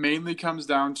think it mainly comes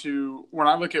down to when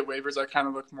I look at waivers, I kind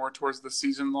of look more towards the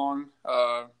season-long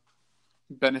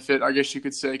benefit, I guess you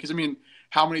could say. Because,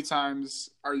 how many times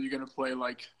are you going to play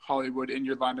like Hollywood in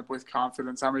your lineup with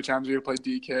confidence? How many times are you going to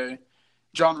play DK?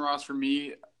 John Ross, for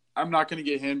me, I'm not going to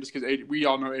get him just because we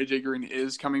all know AJ Green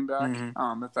is coming back,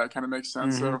 if that kind of makes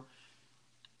sense. Mm-hmm. So,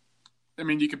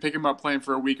 you can pick him up playing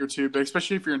for a week or two, but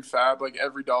especially if you're in Fab, like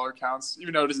every dollar counts.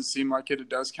 Even though it doesn't seem like it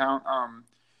does count.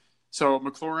 So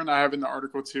McLaurin, I have in the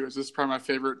article too, is this is probably my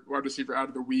favorite wide receiver out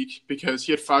of the week because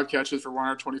he had 5 catches for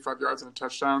 125 yards and a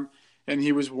touchdown. And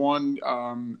he was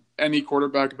any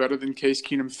quarterback better than Case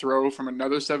Keenum throw from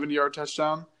another 70-yard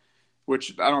touchdown,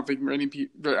 which I don't think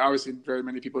obviously very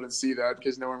many people didn't see that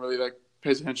because no one really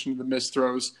pays attention to the missed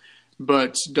throws.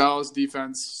 But Dallas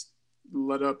defense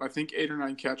let up, I think, 8 or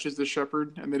 9 catches to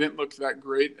Shepard, and they didn't look that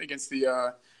great against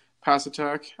the pass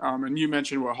attack. And you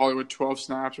mentioned, Hollywood 12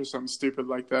 snaps or something stupid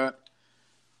like that.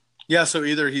 Yeah, so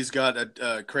either he's got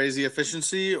a crazy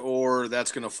efficiency or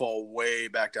that's going to fall way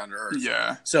back down to earth.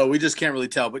 Yeah. So we just can't really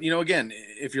tell. But, again,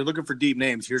 if you're looking for deep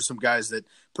names, here's some guys that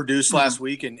produced last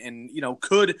week and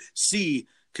could see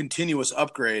continuous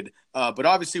upgrade. But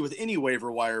obviously with any waiver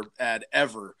wire ad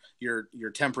ever, you're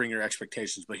tempering your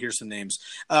expectations. But here's some names.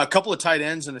 A couple of tight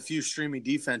ends and a few streaming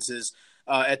defenses.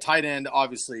 At tight end,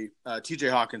 obviously,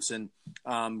 TJ Hawkinson,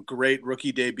 great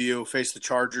rookie debut, faced the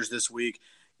Chargers this week.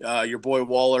 Your boy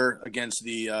Waller against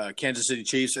the Kansas City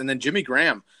Chiefs, and then Jimmy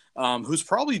Graham, who's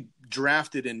probably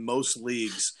drafted in most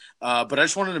leagues. But I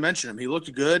just wanted to mention him. He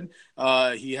looked good.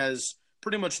 He has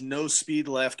pretty much no speed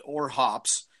left or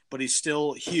hops, but he's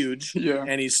still huge,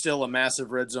 and he's still a massive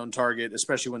red zone target,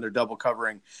 especially when they're double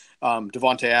covering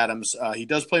Devontae Adams. He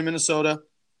does play Minnesota,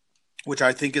 which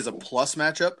I think is a plus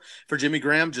matchup for Jimmy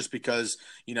Graham, just because,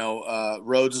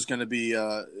 Rhodes is going to be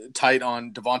tight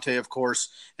on Devontae, of course.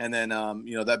 And then,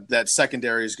 that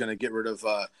secondary is going to get rid of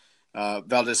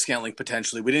Valdez-Scantling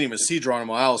potentially. We didn't even see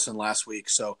Geronimo Allison last week,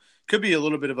 so could be a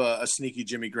little bit of a sneaky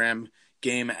Jimmy Graham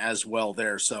game as well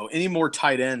there. So any more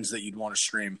tight ends that you'd want to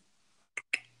stream?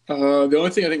 The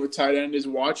only thing I think with tight end is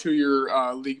watch who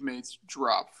your league mates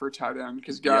drop for tight end,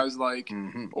 because guys like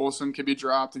Olsen could be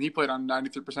dropped, and he played on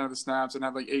 93% of the snaps and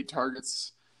had like 8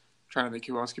 targets. I'm trying to think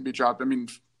who else could be dropped. I mean,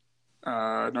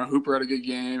 Hooper had a good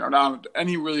game. Or not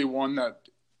any really one that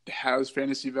has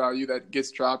fantasy value that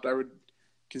gets dropped, I would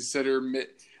consider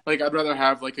I'd rather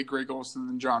have like a Greg Olsen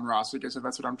than John Ross, I guess, if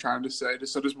that's what I'm trying to say.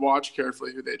 Just watch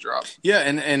carefully who they drop. Yeah,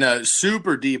 and a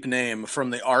super deep name from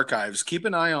the archives. Keep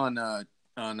an eye on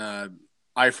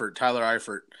Eifert, Tyler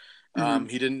Eifert.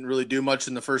 He didn't really do much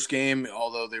in the first game,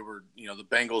 although they were, the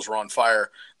Bengals were on fire.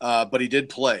 But he did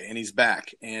play, and he's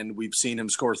back. And we've seen him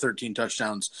score 13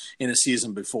 touchdowns in a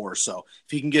season before. So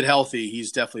if he can get healthy,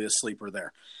 he's definitely a sleeper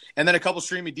there. And then a couple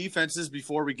streaming defenses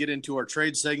before we get into our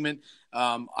trade segment.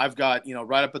 I've got,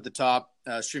 right up at the top,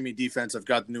 streaming defense, I've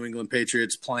got the New England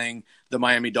Patriots playing the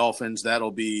Miami Dolphins.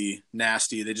 That'll be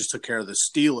nasty. They just took care of the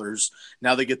Steelers.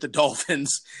 Now they get the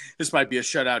Dolphins. This might be a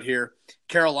shutout here.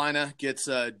 Carolina gets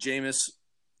Jameis,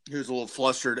 who's a little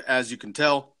flustered, as you can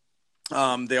tell.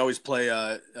 They always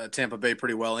play Tampa Bay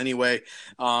pretty well anyway.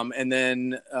 And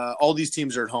then all these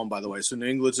teams are at home, by the way. So New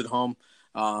England's at home.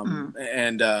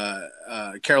 And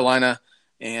Carolina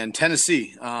and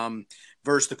Tennessee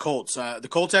versus the Colts. The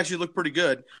Colts actually look pretty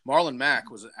good. Marlon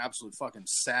Mack was an absolute fucking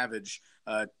savage.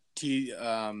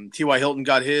 T.Y. Hilton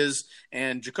got his,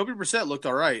 and Jacoby Brissett looked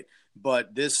all right.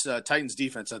 But this Titans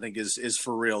defense, I think, is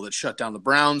for real. That shut down the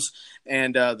Browns,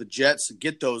 and the Jets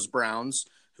get those Browns,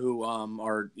 who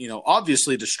are,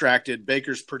 obviously distracted.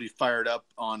 Baker's pretty fired up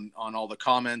on all the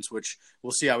comments, which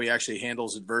we'll see how he actually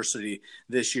handles adversity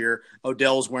this year.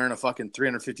 Odell's wearing a fucking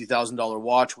 $350,000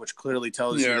 watch, which clearly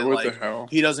tells you that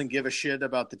he doesn't give a shit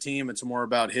about the team. It's more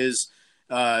about his,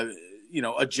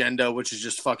 agenda, which is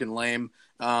just fucking lame.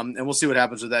 And we'll see what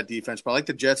happens with that defense. But I like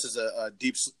the Jets as a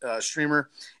deep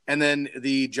streamer. And then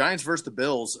the Giants versus the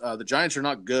Bills. The Giants are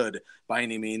not good by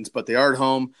any means, but they are at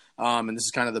home. And this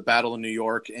is kind of the battle in New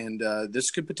York. And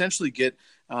this could potentially get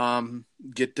if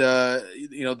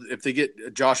they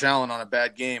get Josh Allen on a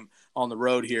bad game on the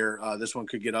road here, this one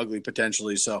could get ugly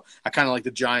potentially. So I kind of like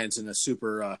the Giants in a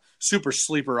super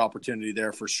sleeper opportunity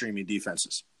there for streaming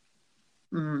defenses.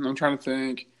 I'm trying to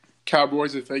think.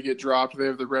 Cowboys, if they get dropped, they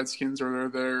have the Redskins, or they're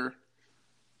there.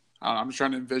 I'm just trying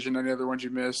to envision any other ones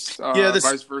you missed.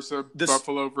 Vice versa,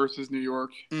 Buffalo versus New York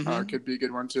could be a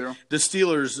good one too. The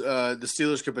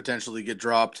Steelers could potentially get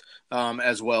dropped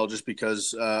as well, just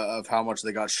because of how much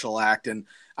they got shellacked. And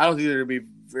I don't think they're going to be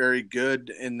very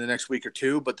good in the next week or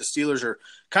two. But the Steelers are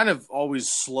kind of always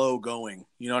slow going.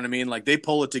 You know what I mean? Like they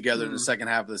pull it together in the second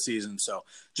half of the season. So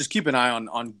just keep an eye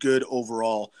on good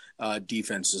overall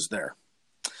defenses there.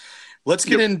 Let's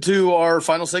get into our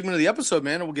final segment of the episode,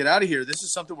 man, and we'll get out of here. This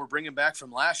is something we're bringing back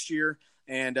from last year,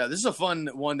 and this is a fun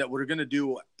one that we're going to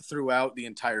do throughout the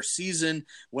entire season.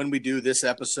 When we do this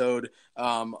episode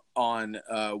on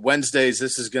Wednesdays,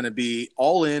 this is going to be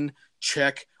all in,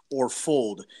 check, or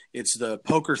fold. It's the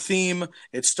poker theme.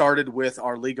 It started with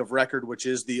our League of Record, which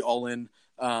is the all-in,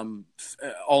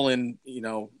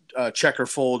 check or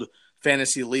fold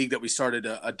fantasy league that we started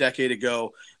a decade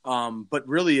ago. But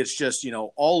really it's just,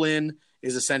 all in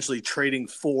is essentially trading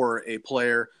for a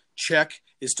player. Check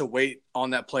is to wait on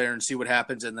that player and see what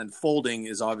happens. And then folding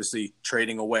is obviously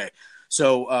trading away.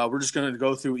 So we're just going to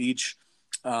go through each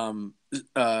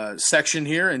section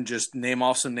here and just name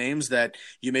off some names that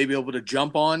you may be able to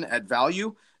jump on at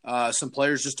value. some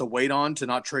players just to wait on, to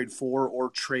not trade for or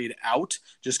trade out,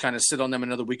 just kind of sit on them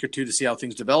another week or two to see how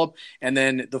things develop. And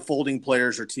then the folding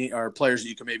players are players that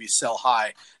you can maybe sell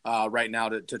high right now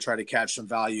to try to catch some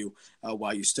value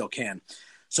while you still can.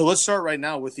 So let's start right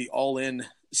now with the all-in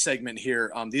segment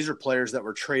here. These are players that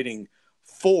we're trading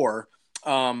for.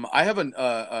 I have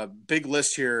a big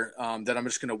list here that I'm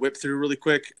just going to whip through really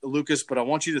quick, Lucas, but I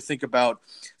want you to think about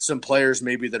some players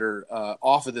maybe that are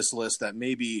off of this list that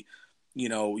maybe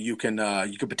you can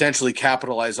potentially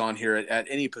capitalize on here at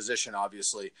any position,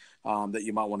 obviously, that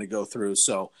you might want to go through.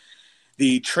 So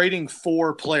the trading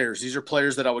for players, these are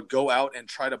players that I would go out and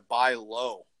try to buy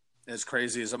low, as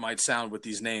crazy as it might sound with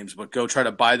these names, but go try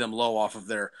to buy them low off of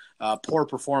their poor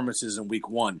performances in week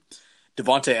one.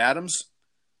 Devontae Adams,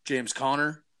 James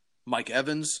Conner, Mike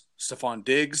Evans, Stephon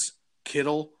Diggs,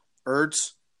 Kittle,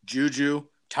 Ertz, Juju,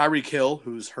 Tyreek Hill,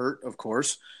 who's hurt, of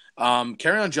course,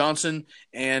 Kerryon Johnson,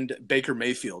 and Baker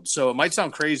Mayfield. So it might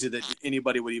sound crazy that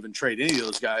anybody would even trade any of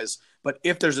those guys, but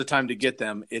if there's a time to get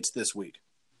them, it's this week.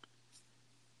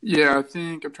 Yeah, I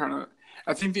think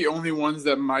the only ones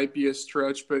that might be a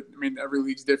stretch, but I mean, every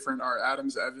league's different, are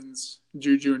Adams, Evans,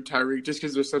 Juju, and Tyreek, just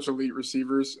because they're such elite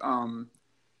receivers.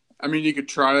 I mean, you could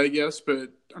try, I guess, but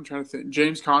I'm trying to think.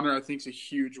 James Conner, I think, is a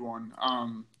huge one.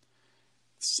 I'm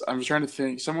trying to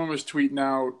think. Someone was tweeting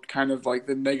out kind of like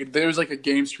the negative. There was like a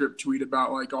game script tweet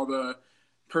about like all the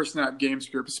per snap game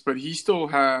scripts, but he still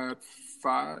had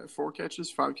 5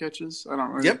 catches. I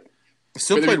don't know. Yep.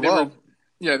 Still played well.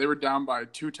 They were down by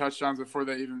 2 touchdowns before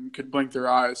they even could blink their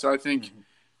eyes. So I think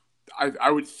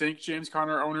I would think James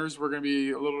Conner owners were going to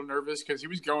be a little nervous because he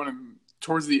was going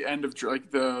towards the end of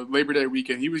like the Labor Day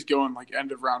weekend. He was going like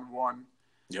end of round 1.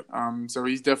 Yep. So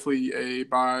he's definitely a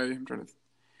buy. I'm trying to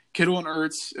Kittle and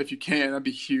Ertz, if you can, that'd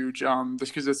be huge. Just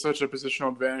because it's such a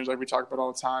positional advantage, like we talk about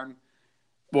all the time.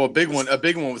 Well, a big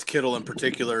one with Kittle in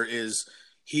particular is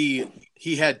he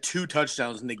had 2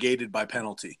 touchdowns negated by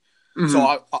penalty. Mm-hmm.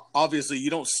 So obviously you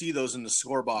don't see those in the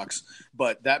score box,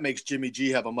 but that makes Jimmy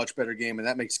G have a much better game, and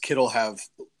that makes Kittle have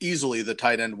easily the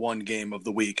tight end 1 game of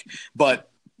the week. But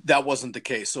that wasn't the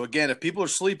case. So again, if people are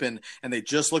sleeping and they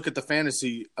just look at the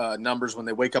fantasy numbers when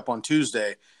they wake up on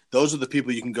Tuesday, those are the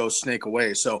people you can go snake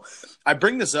away. So I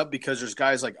bring this up because there's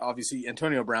guys like, obviously,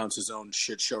 Antonio Brown's his own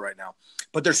shit show right now.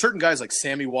 But there's certain guys like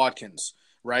Sammy Watkins,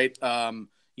 right?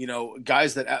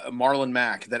 Guys that Marlon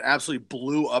Mack that absolutely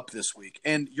blew up this week.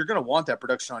 And you're going to want that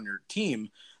production on your team,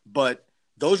 but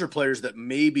those are players that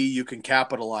maybe you can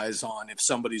capitalize on if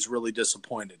somebody's really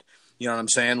disappointed. You know what I'm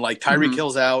saying? Like Tyreek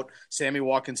Hill's out. Sammy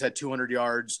Watkins had 200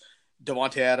 yards.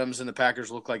 Devontae Adams and the Packers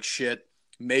look like shit.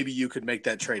 Maybe you could make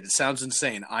that trade. It sounds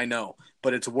insane, I know,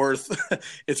 but it's worth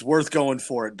going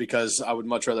for it because I would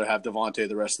much rather have Devontae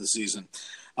the rest of the season.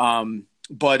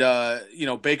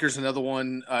 But Baker's another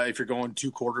one if you're going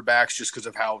 2 quarterbacks just because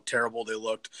of how terrible they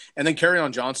looked. And then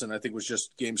Kerryon Johnson, I think, was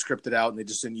just game scripted out and they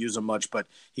just didn't use him much, but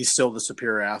he's still the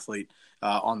superior athlete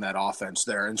on that offense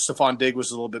there. And Stephon Diggs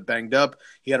was a little bit banged up.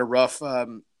 He had a rough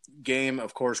game.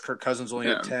 Of course, Kirk Cousins only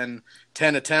had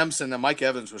 10 attempts, and then Mike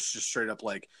Evans was just straight up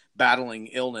like battling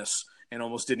illness and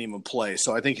almost didn't even play.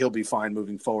 So I think he'll be fine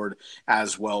moving forward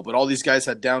as well. But all these guys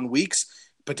had down weeks.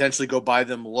 Potentially go buy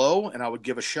them low, and I would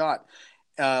give a shot.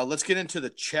 Let's get into the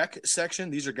check section.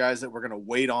 These are guys that we're going to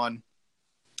wait on.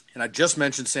 And I just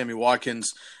mentioned Sammy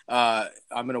Watkins. I'm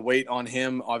going to wait on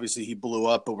him. Obviously, he blew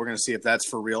up, but we're going to see if that's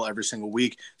for real every single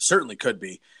week. Certainly could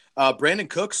be. Brandon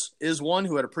Cooks is one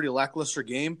who had a pretty lackluster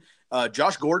game.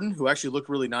 Josh Gordon, who actually looked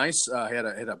really nice, had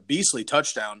a beastly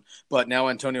touchdown. But now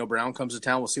Antonio Brown comes to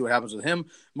town. We'll see what happens with him.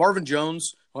 Marvin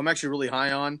Jones, who I'm actually really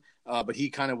high on. But he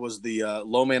kind of was the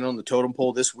low man on the totem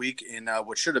pole this week in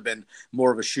what should have been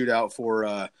more of a shootout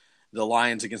for the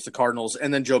Lions against the Cardinals.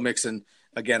 And then Joe Mixon,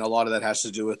 again, a lot of that has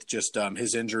to do with just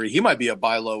his injury. He might be a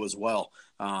buy low as well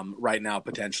right now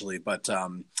potentially. But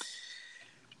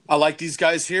I like these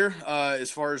guys here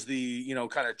as far as the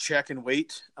kind of check and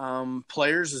wait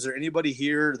players. Is there anybody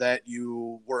here that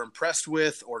you were impressed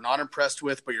with or not impressed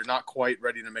with, but you're not quite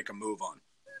ready to make a move on?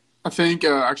 I think,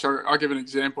 actually, I'll give an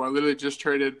example. I literally just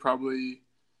traded probably,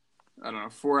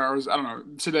 4 hours.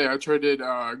 Today I traded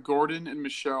Gordon and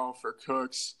Michelle for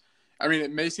Cooks. I mean,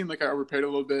 it may seem like I overpaid a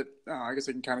little bit. I guess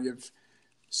I can kind of give.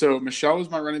 So Michelle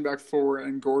is my running back 4,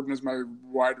 and Gordon is my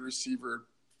wide receiver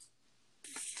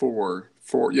 4.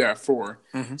 4.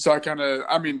 Mm-hmm.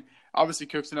 So obviously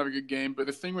Cooks didn't have a good game, but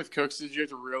the thing with Cooks is you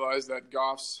have to realize that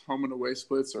Goff's home and away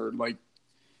splits are like,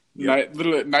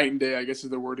 literally night and day, I guess is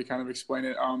the word to kind of explain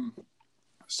it.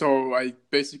 So I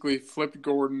basically flipped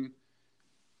Gordon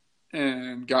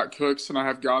and got Cooks, and I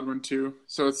have Godwin too.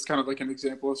 So it's kind of like an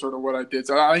example of sort of what I did.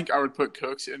 So I think I would put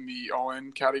Cooks in the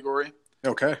all-in category.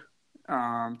 Okay.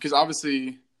 Because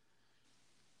obviously,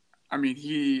 I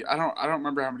mean, I don't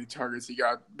remember how many targets he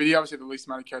got, but he obviously had the least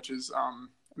amount of catches.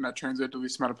 And that translated to the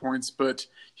least amount of points. But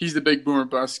he's the big boomer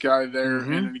bust guy there,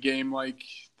 and in a game like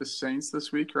the Saints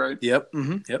this week, right? Yep.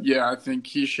 Mm-hmm. Yep. Yeah, I think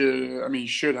he should. I mean, he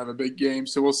should have a big game.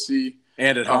 So we'll see.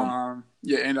 And at home.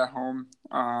 Yeah, and at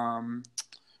home.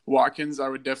 Watkins, I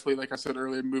would definitely, like I said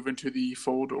earlier, move into the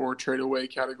fold or trade away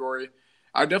category.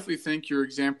 I definitely think your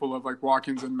example of like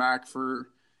Watkins and Mack for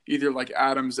either like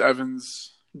Adams,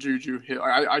 Evans, Juju, Hill.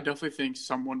 I definitely think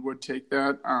someone would take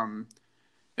that.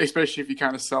 Especially if you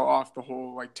kind of sell off the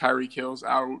whole like Tyreek Hill's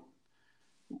out,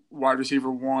 wide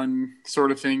receiver one sort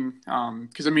of thing.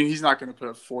 Because I mean, he's not going to put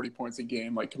up 40 points a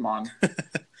game. Like, come on.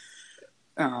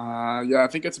 Yeah, I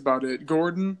think that's about it.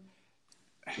 Gordon,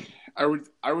 I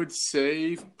would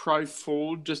say probably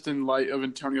fold just in light of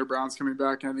Antonio Brown's coming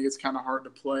back, and I think it's kind of hard to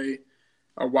play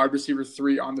a wide receiver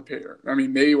 3 on the pair. I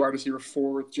mean, maybe wide receiver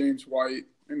 4 with James White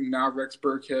and now Rex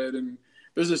Burkhead, and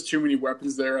there's just too many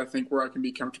weapons there. I think where I can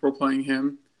be comfortable playing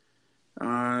him.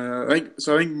 I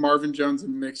think Marvin Jones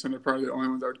and Mixon are probably the only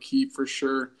ones I would keep for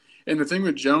sure. And the thing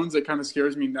with Jones that kind of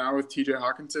scares me now with T.J.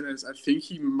 Hawkinson is I think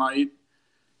he might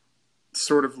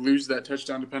sort of lose that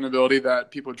touchdown dependability that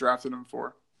people drafted him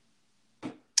for.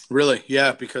 Really?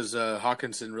 Yeah, because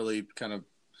Hawkinson really kind of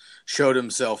showed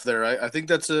himself there. I think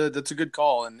that's a good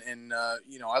call, and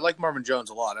I like Marvin Jones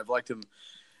a lot. I've liked him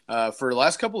for the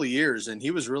last couple of years, and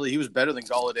he was better than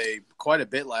Golladay quite a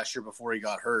bit last year before he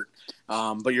got hurt.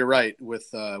 But you're right with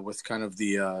kind of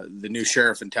the new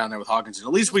sheriff in town there with Hawkinson.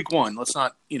 At least week 1. Let's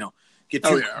not get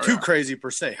too crazy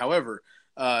per se. However,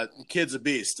 kid's a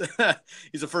beast.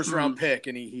 He's a first round pick,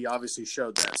 and he obviously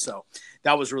showed that. So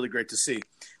that was really great to see.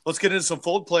 Let's get into some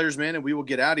fold players, man, and we will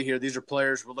get out of here. These are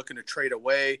players we're looking to trade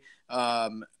away.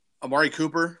 Amari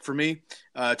Cooper for me,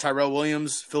 Tyrell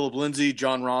Williams, Phillip Lindsay,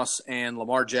 John Ross, and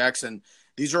Lamar Jackson.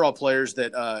 These are all players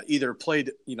that either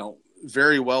played,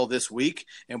 very well this week,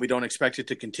 and we don't expect it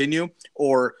to continue,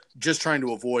 or just trying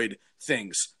to avoid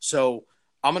things. So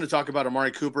I'm going to talk about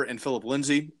Amari Cooper and Phillip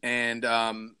Lindsay, and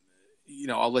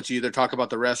I'll let you either talk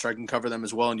about the rest, or I can cover them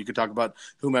as well, and you can talk about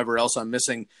whomever else I'm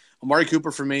missing. Amari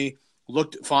Cooper for me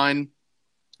looked fine.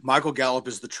 Michael Gallup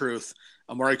is the truth.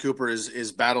 Amari Cooper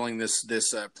is battling this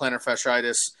plantar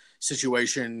fasciitis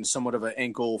situation, somewhat of an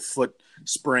ankle foot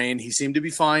sprain. He seemed to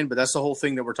be fine, but that's the whole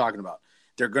thing that we're talking about.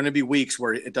 There are going to be weeks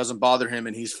where it doesn't bother him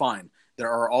and he's fine.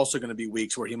 There are also going to be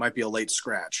weeks where he might be a late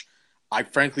scratch. I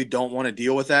frankly don't want to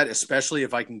deal with that, especially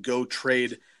if I can go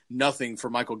trade nothing for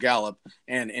Michael Gallup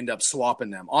and end up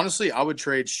swapping them. Honestly, I would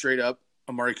trade straight up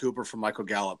Amari Cooper for Michael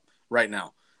Gallup right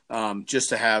now. Just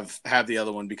to have the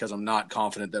other one, because I'm not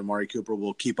confident that Amari Cooper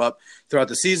will keep up throughout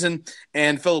the season.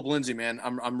 And Phillip Lindsay, man,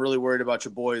 I'm really worried about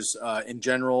your boys in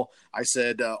general. I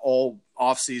said all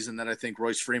offseason that I think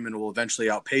Royce Freeman will eventually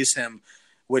outpace him,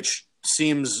 which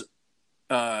seems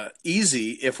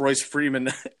easy if Royce Freeman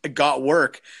got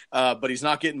work, but he's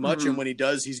not getting much. And when he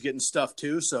does, he's getting stuff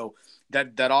too. So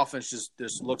that offense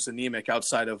just looks anemic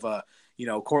outside of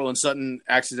Cortland Sutton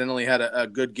accidentally had a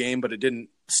good game, but it didn't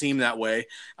seem that way.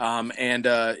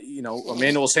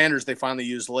 Emmanuel Sanders they finally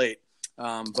used late,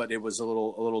 but it was a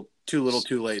little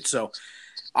too late. So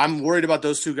I'm worried about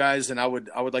those two guys, and I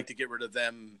would like to get rid of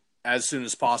them as soon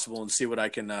as possible and see what I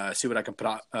can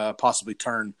possibly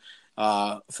turn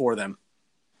for them.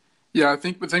 Yeah, I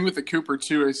think the thing with the Cooper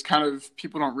too is kind of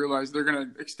people don't realize they're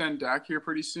going to extend Dak here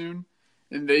pretty soon,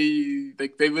 and they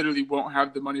literally won't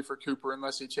have the money for Cooper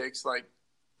unless he takes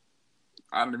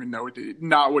I don't even know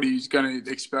not what he's going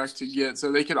to expect to get.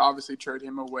 So they could obviously trade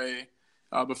him away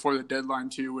before the deadline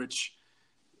too, which,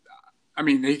 I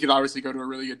mean, he could obviously go to a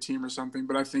really good team or something.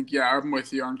 But I think, yeah, I'm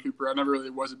with you on Cooper. I never really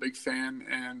was a big fan,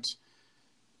 and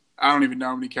I don't even know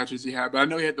how many catches he had. But I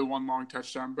know he had the one long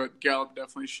touchdown. But Gallup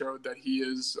definitely showed that he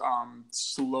is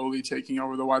slowly taking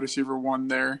over the wide receiver one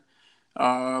there.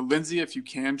 Lindsey, if you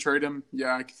can trade him,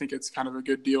 yeah, I think it's kind of a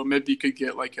good deal. Maybe you could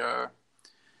get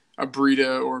a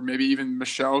Breida, or maybe even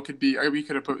Michelle could be. We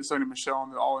could have put Sonny Michelle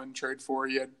on the all-in trade for.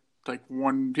 He had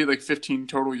 15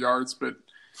 total yards, but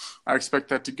I expect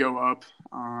that to go up.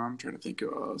 I'm trying to think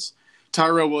of else.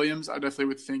 Tyrell Williams, I definitely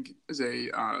would think is a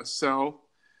sell.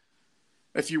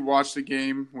 If you watched the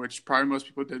game, which probably most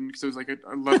people didn't because it was at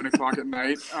 11 o'clock at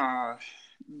night,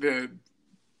 the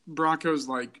Broncos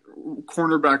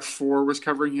cornerback 4 was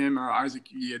covering him. Isaac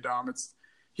Yiadom.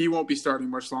 He won't be starting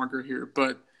much longer here,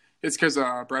 but it's because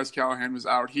Bryce Callahan was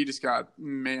out. He just got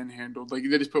manhandled. They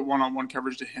just put one-on-one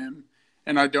coverage to him.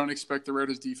 And I don't expect the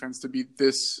Raiders defense to be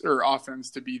offense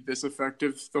to be this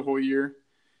effective the whole year.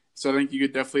 So I think you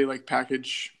could definitely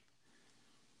package.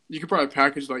 You could probably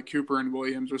package Cooper and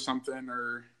Williams or something,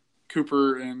 or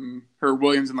Cooper and or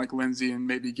Williams and like Lindsey, and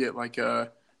maybe get like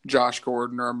a Josh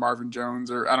Gordon or a Marvin Jones,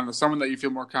 or I don't know, someone that you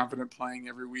feel more confident playing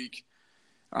every week.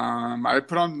 I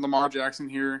put on Lamar Jackson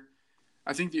here.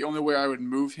 I think the only way I would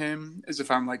move him is if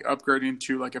I'm like upgrading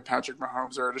to like a Patrick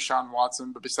Mahomes or a Deshaun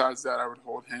Watson. But besides that, I would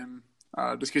hold him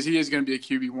just because he is going to be a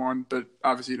QB1. But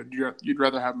obviously, you'd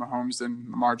rather have Mahomes than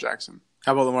Lamar Jackson.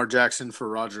 How about Lamar Jackson for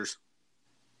Rodgers?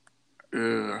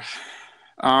 I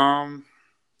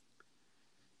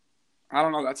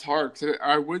don't know. That's hard.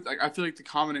 I feel like the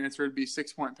common answer would be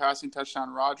 6-point passing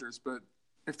touchdown Rodgers. But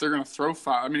if they're going to throw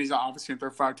 5, I mean, he's obviously going to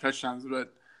throw 5 touchdowns.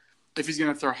 But if he's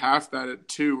going to throw half that at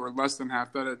 2 or less than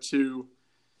half that at 2,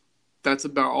 that's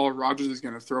about all Rodgers is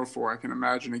going to throw for. I can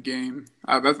imagine a game.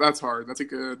 That's hard. That's a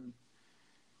good.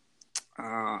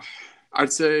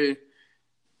 I'd say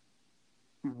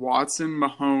Watson,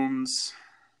 Mahomes.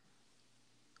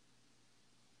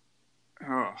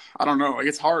 Oh, I don't know. Like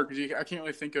it's hard because I can't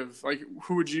really think of like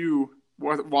who would you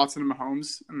Watson and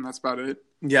Mahomes, and that's about it.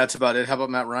 Yeah, that's about it. How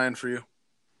about Matt Ryan for you?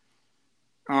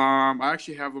 I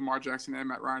actually have Lamar Jackson and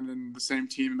Matt Ryan in the same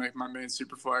team, like my main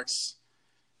super flex.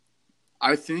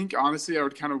 I think honestly, I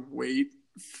would kind of wait.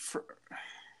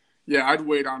 I'd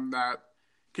wait on that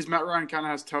because Matt Ryan kind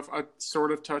of has tough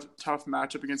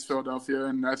matchup against Philadelphia,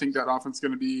 and I think that offense is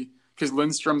going to be because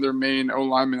Lindstrom, their main O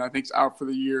lineman, I think is out for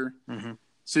the year. Mm-hmm.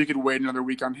 So you could wait another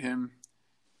week on him.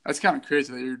 That's kind of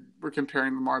crazy that we're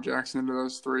comparing Lamar Jackson to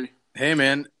those 3. Hey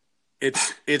man,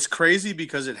 it's crazy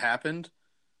because it happened.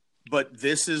 But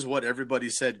this is what everybody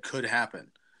said could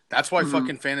happen. That's why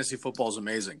fucking fantasy football is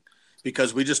amazing.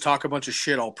 Because we just talk a bunch of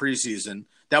shit all preseason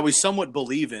that we somewhat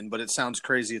believe in, but it sounds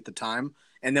crazy at the time.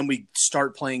 And then we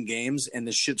start playing games and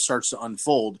the shit starts to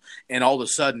unfold. And all of a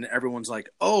sudden, everyone's like,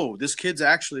 oh, this kid's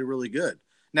actually really good.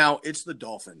 Now, it's the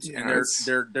Dolphins, and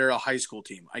they're a high school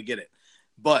team. I get it.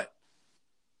 But,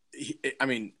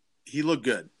 he looked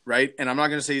good, right? And I'm not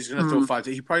going to say he's going to throw 5.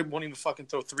 He probably won't even fucking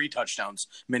throw 3 touchdowns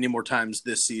many more times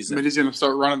this season. But he's going to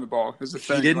start running the ball. Is the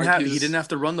thing. He didn't have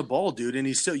to run the ball, dude. And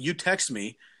you text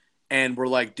me, and we're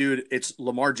like, dude, it's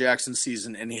Lamar Jackson's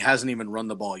season, and he hasn't even run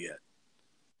the ball yet.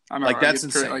 I know. Like that's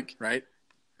insane, right?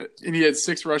 And he had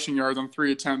 6 rushing yards on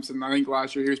 3 attempts, and I think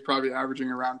last year he was probably averaging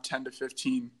around 10 to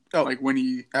 15. Oh, like when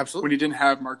he didn't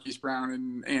have Marquise Brown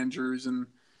and Andrews, and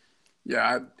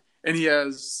and he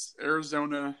has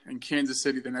Arizona and Kansas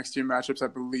City the next 2 matchups, I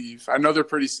believe. I know they're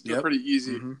pretty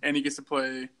easy, and he gets to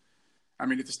play. I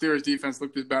mean, if the Steelers defense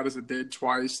looked as bad as it did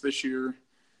twice this year,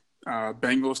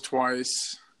 Bengals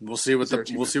twice. We'll see what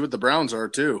the Browns are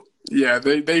too. Yeah,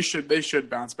 they should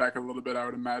bounce back a little bit, I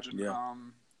would imagine. Yeah.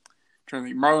 Trying to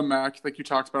think, Marlon Mack, like you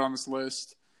talked about on this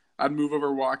list, I'd move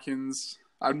over Watkins.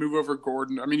 I'd move over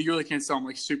Gordon. I mean, you really can't sell him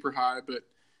like super high, but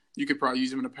you could probably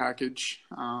use him in a package.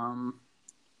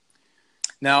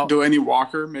 Now, Delaney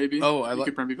Walker, maybe. Oh, I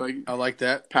like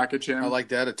that. Package him. I like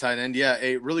that, a tight end. Yeah.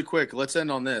 Hey, really quick, let's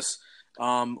end on this.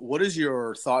 What is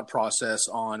your thought process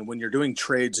on when you're doing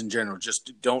trades in general?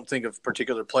 Just don't think of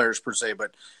particular players per se,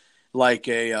 but like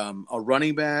a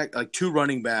running back, like 2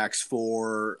 running backs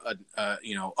for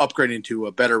upgrading to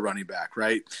a better running back,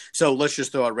 right? So let's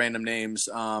just throw out random names.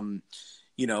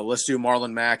 Let's do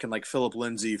Marlon Mack and like Phillip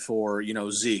Lindsay for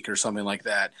Zeke or something like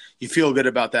that. You feel good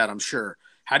about that, I'm sure.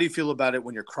 How do you feel about it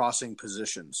when you're crossing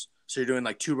positions? So you're doing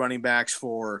like 2 running backs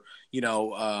for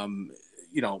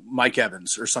Mike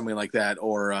Evans or something like that,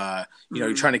 or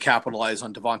you're trying to capitalize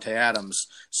on Devontae Adams.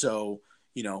 So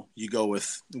you go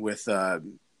with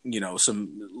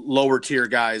some lower tier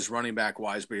guys running back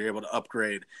wise, but you're able to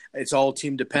upgrade. It's all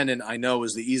team dependent, I know,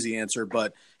 is the easy answer,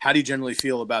 but how do you generally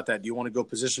feel about that? Do you want to go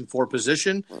position for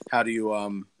position? How do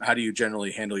you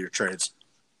generally handle your trades?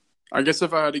 I guess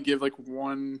if I had to give like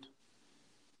one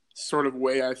sort of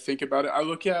way I think about it, I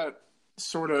look at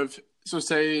sort of, so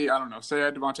say I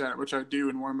had Devontae Adams, which I do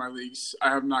in one of my leagues.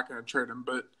 I'm not going to trade him,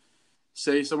 but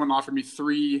say someone offered me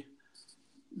 3,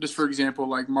 just for example,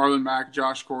 like Marlon Mack,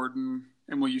 Josh Gordon,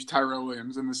 and we'll use Tyrell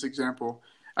Williams in this example.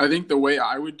 I think the way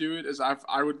I would do it is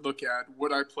I would look at,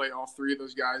 would I play all 3 of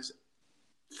those guys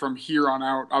from here on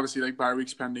out, obviously like bye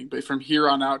weeks pending, but from here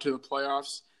on out to the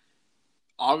playoffs,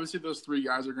 obviously those 3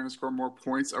 guys are going to score more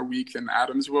points a week than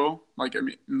Adams will. Like, I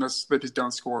mean, unless they just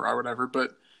don't score or whatever,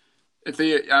 but if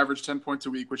they average 10 points a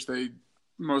week, which they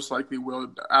most likely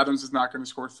will, Adams is not going to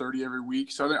score 30 every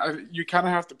week. So you kind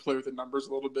of have to play with the numbers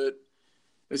a little bit.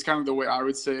 It's kind of the way I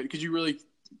would say it, because you really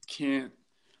can't.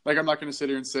 Like, I'm not going to sit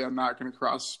here and say I'm not going to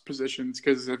cross positions,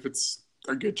 because if it's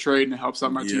a good trade and it helps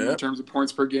out my team in terms of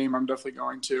points per game, I'm definitely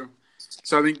going to.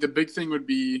 So I think the big thing would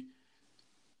be,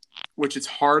 which it's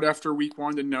hard after week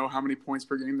 1 to know how many points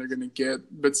per game they're going to get.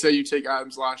 But say you take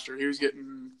Adams last year, he was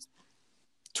getting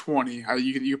 20.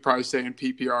 You could probably say in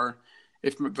PPR,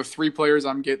 if the 3 players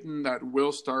I'm getting that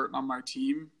will start on my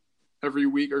team every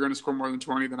week are going to score more than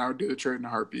 20, then I would do the trade in a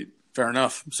heartbeat. Fair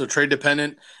enough. So trade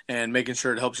dependent and making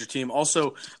sure it helps your team.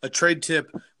 Also, a trade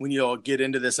tip when you all get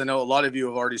into this. I know a lot of you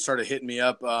have already started hitting me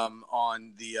up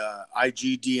on the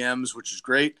IG DMs, which is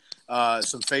great.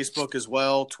 Some Facebook as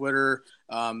well, Twitter.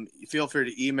 Feel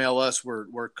free to email us.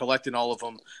 We're collecting all of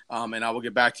them, and I will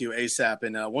get back to you ASAP.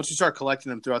 And once you start collecting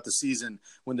them throughout the season,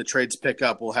 when the trades pick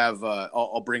up, we'll have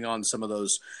I'll bring on some of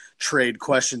those trade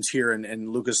questions here,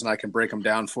 and Lucas and I can break them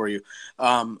down for you.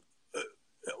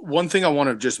 One thing I want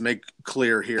to just make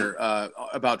clear here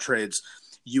about trades,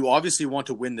 you obviously want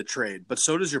to win the trade, but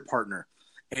so does your partner.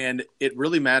 And it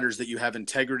really matters that you have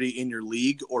integrity in your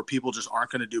league or people just aren't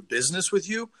going to do business with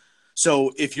you.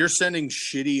 So if you're sending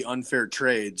shitty, unfair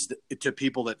trades to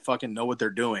people that fucking know what they're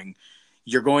doing,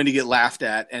 you're going to get laughed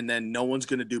at, and then no one's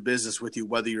going to do business with you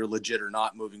whether you're legit or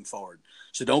not moving forward.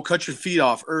 So don't cut your feet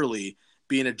off early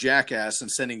being a jackass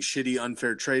and sending shitty,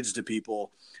 unfair trades to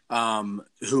people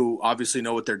who obviously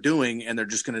know what they're doing, and they're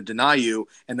just going to deny you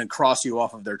and then cross you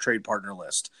off of their trade partner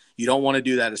list. You don't want to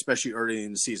do that, especially early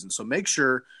in the season. So make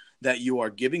sure that you are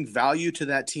giving value to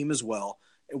that team as well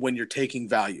when you're taking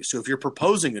value. So if you're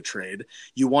proposing a trade,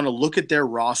 you want to look at their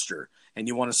roster and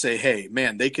you want to say, hey,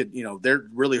 man, they could, they're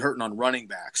really hurting on running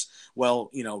backs.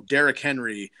 Well, Derrick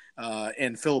Henry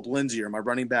and Phillip Lindsay are my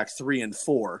running back 3 and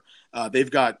 4.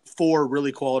 They've got 4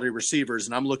 really quality receivers,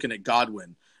 and I'm looking at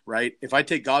Godwin. Right? If I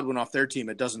take Godwin off their team,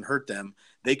 it doesn't hurt them.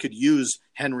 They could use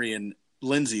Henry and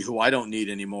Lindsey, who I don't need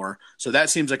anymore. So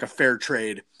that seems like a fair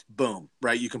trade. Boom.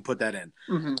 Right? You can put that in.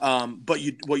 Mm-hmm. But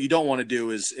what you don't want to do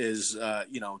is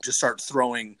just start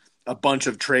throwing a bunch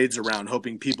of trades around,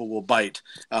 hoping people will bite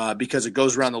because it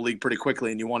goes around the league pretty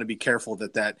quickly, and you want to be careful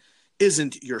that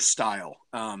isn't your style.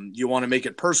 You want to make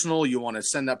it personal. You want to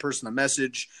send that person a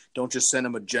message. Don't just send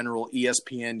them a general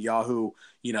ESPN, Yahoo,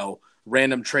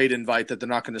 random trade invite that they're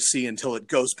not going to see until it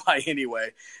goes by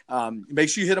anyway. Make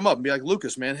sure you hit them up and be like,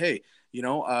 Lucas, man, hey,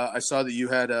 I saw that you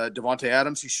had Devontae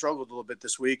Adams. He struggled a little bit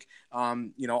this week.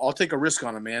 I'll take a risk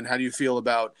on him, man. How do you feel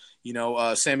about,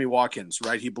 Sammy Watkins,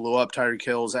 right? He blew up, Tyreek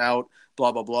Hill's out,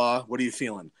 blah, blah, blah. What are you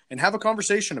feeling? And have a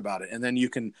conversation about it. And then you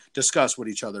can discuss what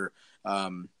each other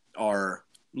are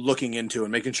looking into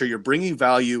and making sure you're bringing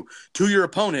value to your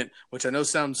opponent, which I know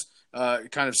sounds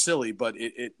kind of silly, but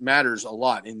it matters a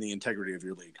lot in the integrity of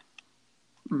your league.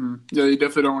 Mm-hmm. Yeah, you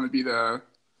definitely don't want to be I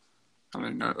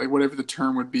don't know, like whatever the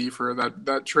term would be for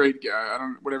that trade guy.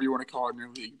 Whatever you want to call it in your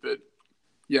league. But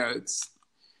yeah, it's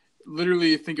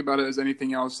literally think about it as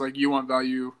anything else. Like you want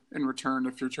value in return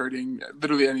if you're trading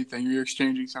literally anything. You're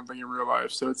exchanging something in real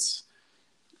life. So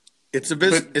it's a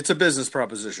business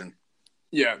proposition.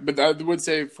 Yeah, but I would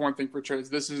say for one thing for trades,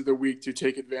 this is the week to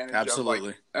take advantage of like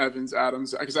Evans,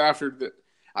 Adams. Because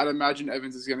I'd imagine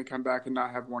Evans is going to come back and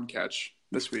not have one catch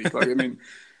this week. Like, I mean,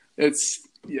 this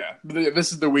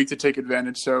is the week to take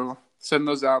advantage. So send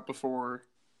those out before,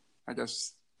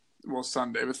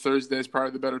 Sunday. But Thursday is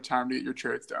probably the better time to get your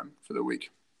trades done for the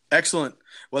week. Excellent.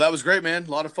 Well, that was great, man.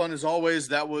 A lot of fun as always.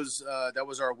 That was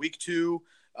our week 2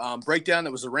 breakdown.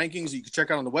 That was the rankings. You can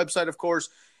check out on the website, of course.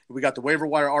 We got the waiver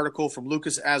wire article from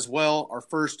Lucas as well, our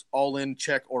first all-in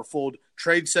check or fold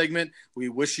trade segment. We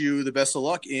wish you the best of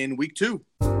luck in week 2.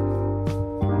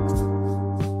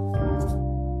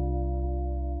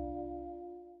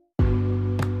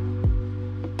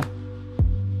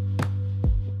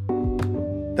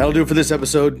 That'll do it for this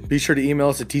episode. Be sure to email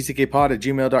us at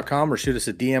tckpod@gmail.com or shoot us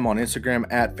a DM on Instagram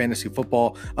at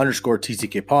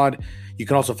fantasyfootball_tckpod. You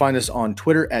can also find us on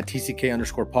Twitter at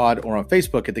tck_pod or on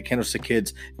Facebook at the Candlestick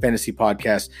Kids Fantasy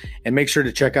Podcast. And make sure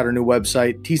to check out our new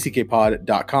website,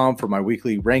 tckpod.com, for my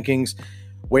weekly rankings,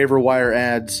 waiver wire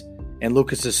ads, and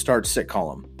Lucas's start-sit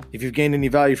column. If you've gained any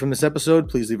value from this episode,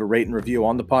 please leave a rate and review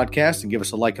on the podcast and give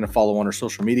us a like and a follow on our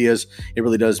social medias. It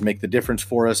really does make the difference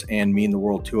for us and mean the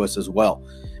world to us as well.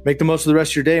 Make the most of the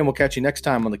rest of your day, and we'll catch you next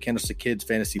time on the Candlestick Kids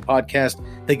Fantasy Podcast.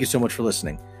 Thank you so much for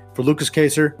listening. For Lucas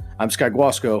Kaser, I'm Sky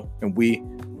Guasco, and we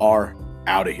are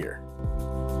out of here.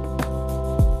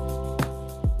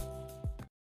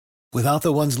 Without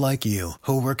the ones like you,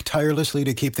 who work tirelessly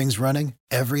to keep things running,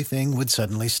 everything would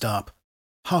suddenly stop.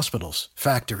 Hospitals,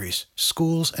 factories,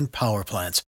 schools, and power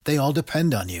plants, they all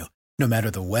depend on you. No matter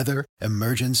the weather,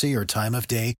 emergency, or time of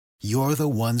day, you're the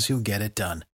ones who get it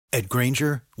done. At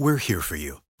Grainger, we're here for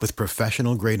you with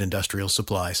professional-grade industrial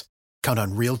supplies. Count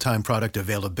on real-time product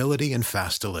availability and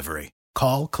fast delivery.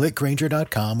 Call, click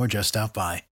Grainger.com, or just stop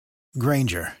by.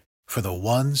 Grainger, for the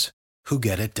ones who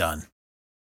get it done.